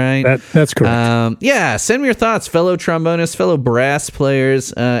instrument, right? That's correct. Yeah, send me your thoughts, fellow trombonists, fellow brass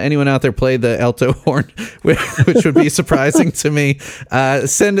players. Anyone out there played the alto horn, which would be surprising to me.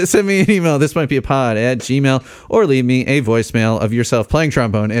 Send me an email. This might be a pod at Gmail, or leave me a voicemail of yourself playing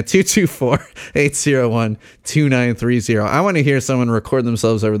trombone at 224-801-2930. I want to hear someone record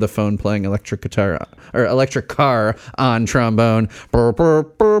themselves over the phone playing electric guitar or electric car on trombone, burr, burr,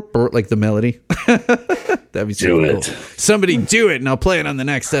 burr, burr, like the melody. That'd be super cool. Somebody do it, and I'll play it on the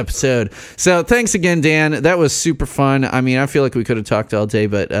next episode. So thanks again, Dan. That was super fun. I mean, I feel like we could have talked all day,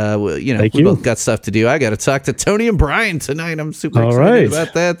 but we both got stuff to do. I got to talk to Tony and Brian tonight. I'm super excited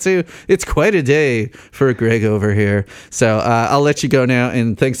about that too. It's quite a day for Greg over here. So I'll let you go now,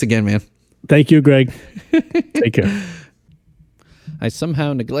 and thanks again, man. Thank you, Greg. Take care. I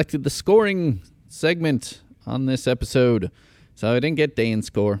somehow neglected the scoring segment on this episode, so I didn't get Dan's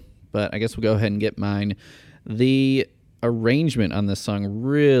score, but I guess we'll go ahead and get mine. The arrangement on this song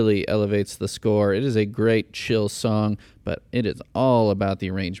really elevates the score. It is a great chill song, but it is all about the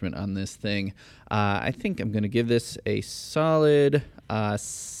arrangement on this thing. I think I'm going to give this a solid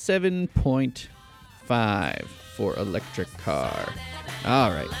 7.5 for Electric Car.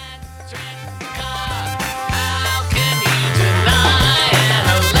 All right.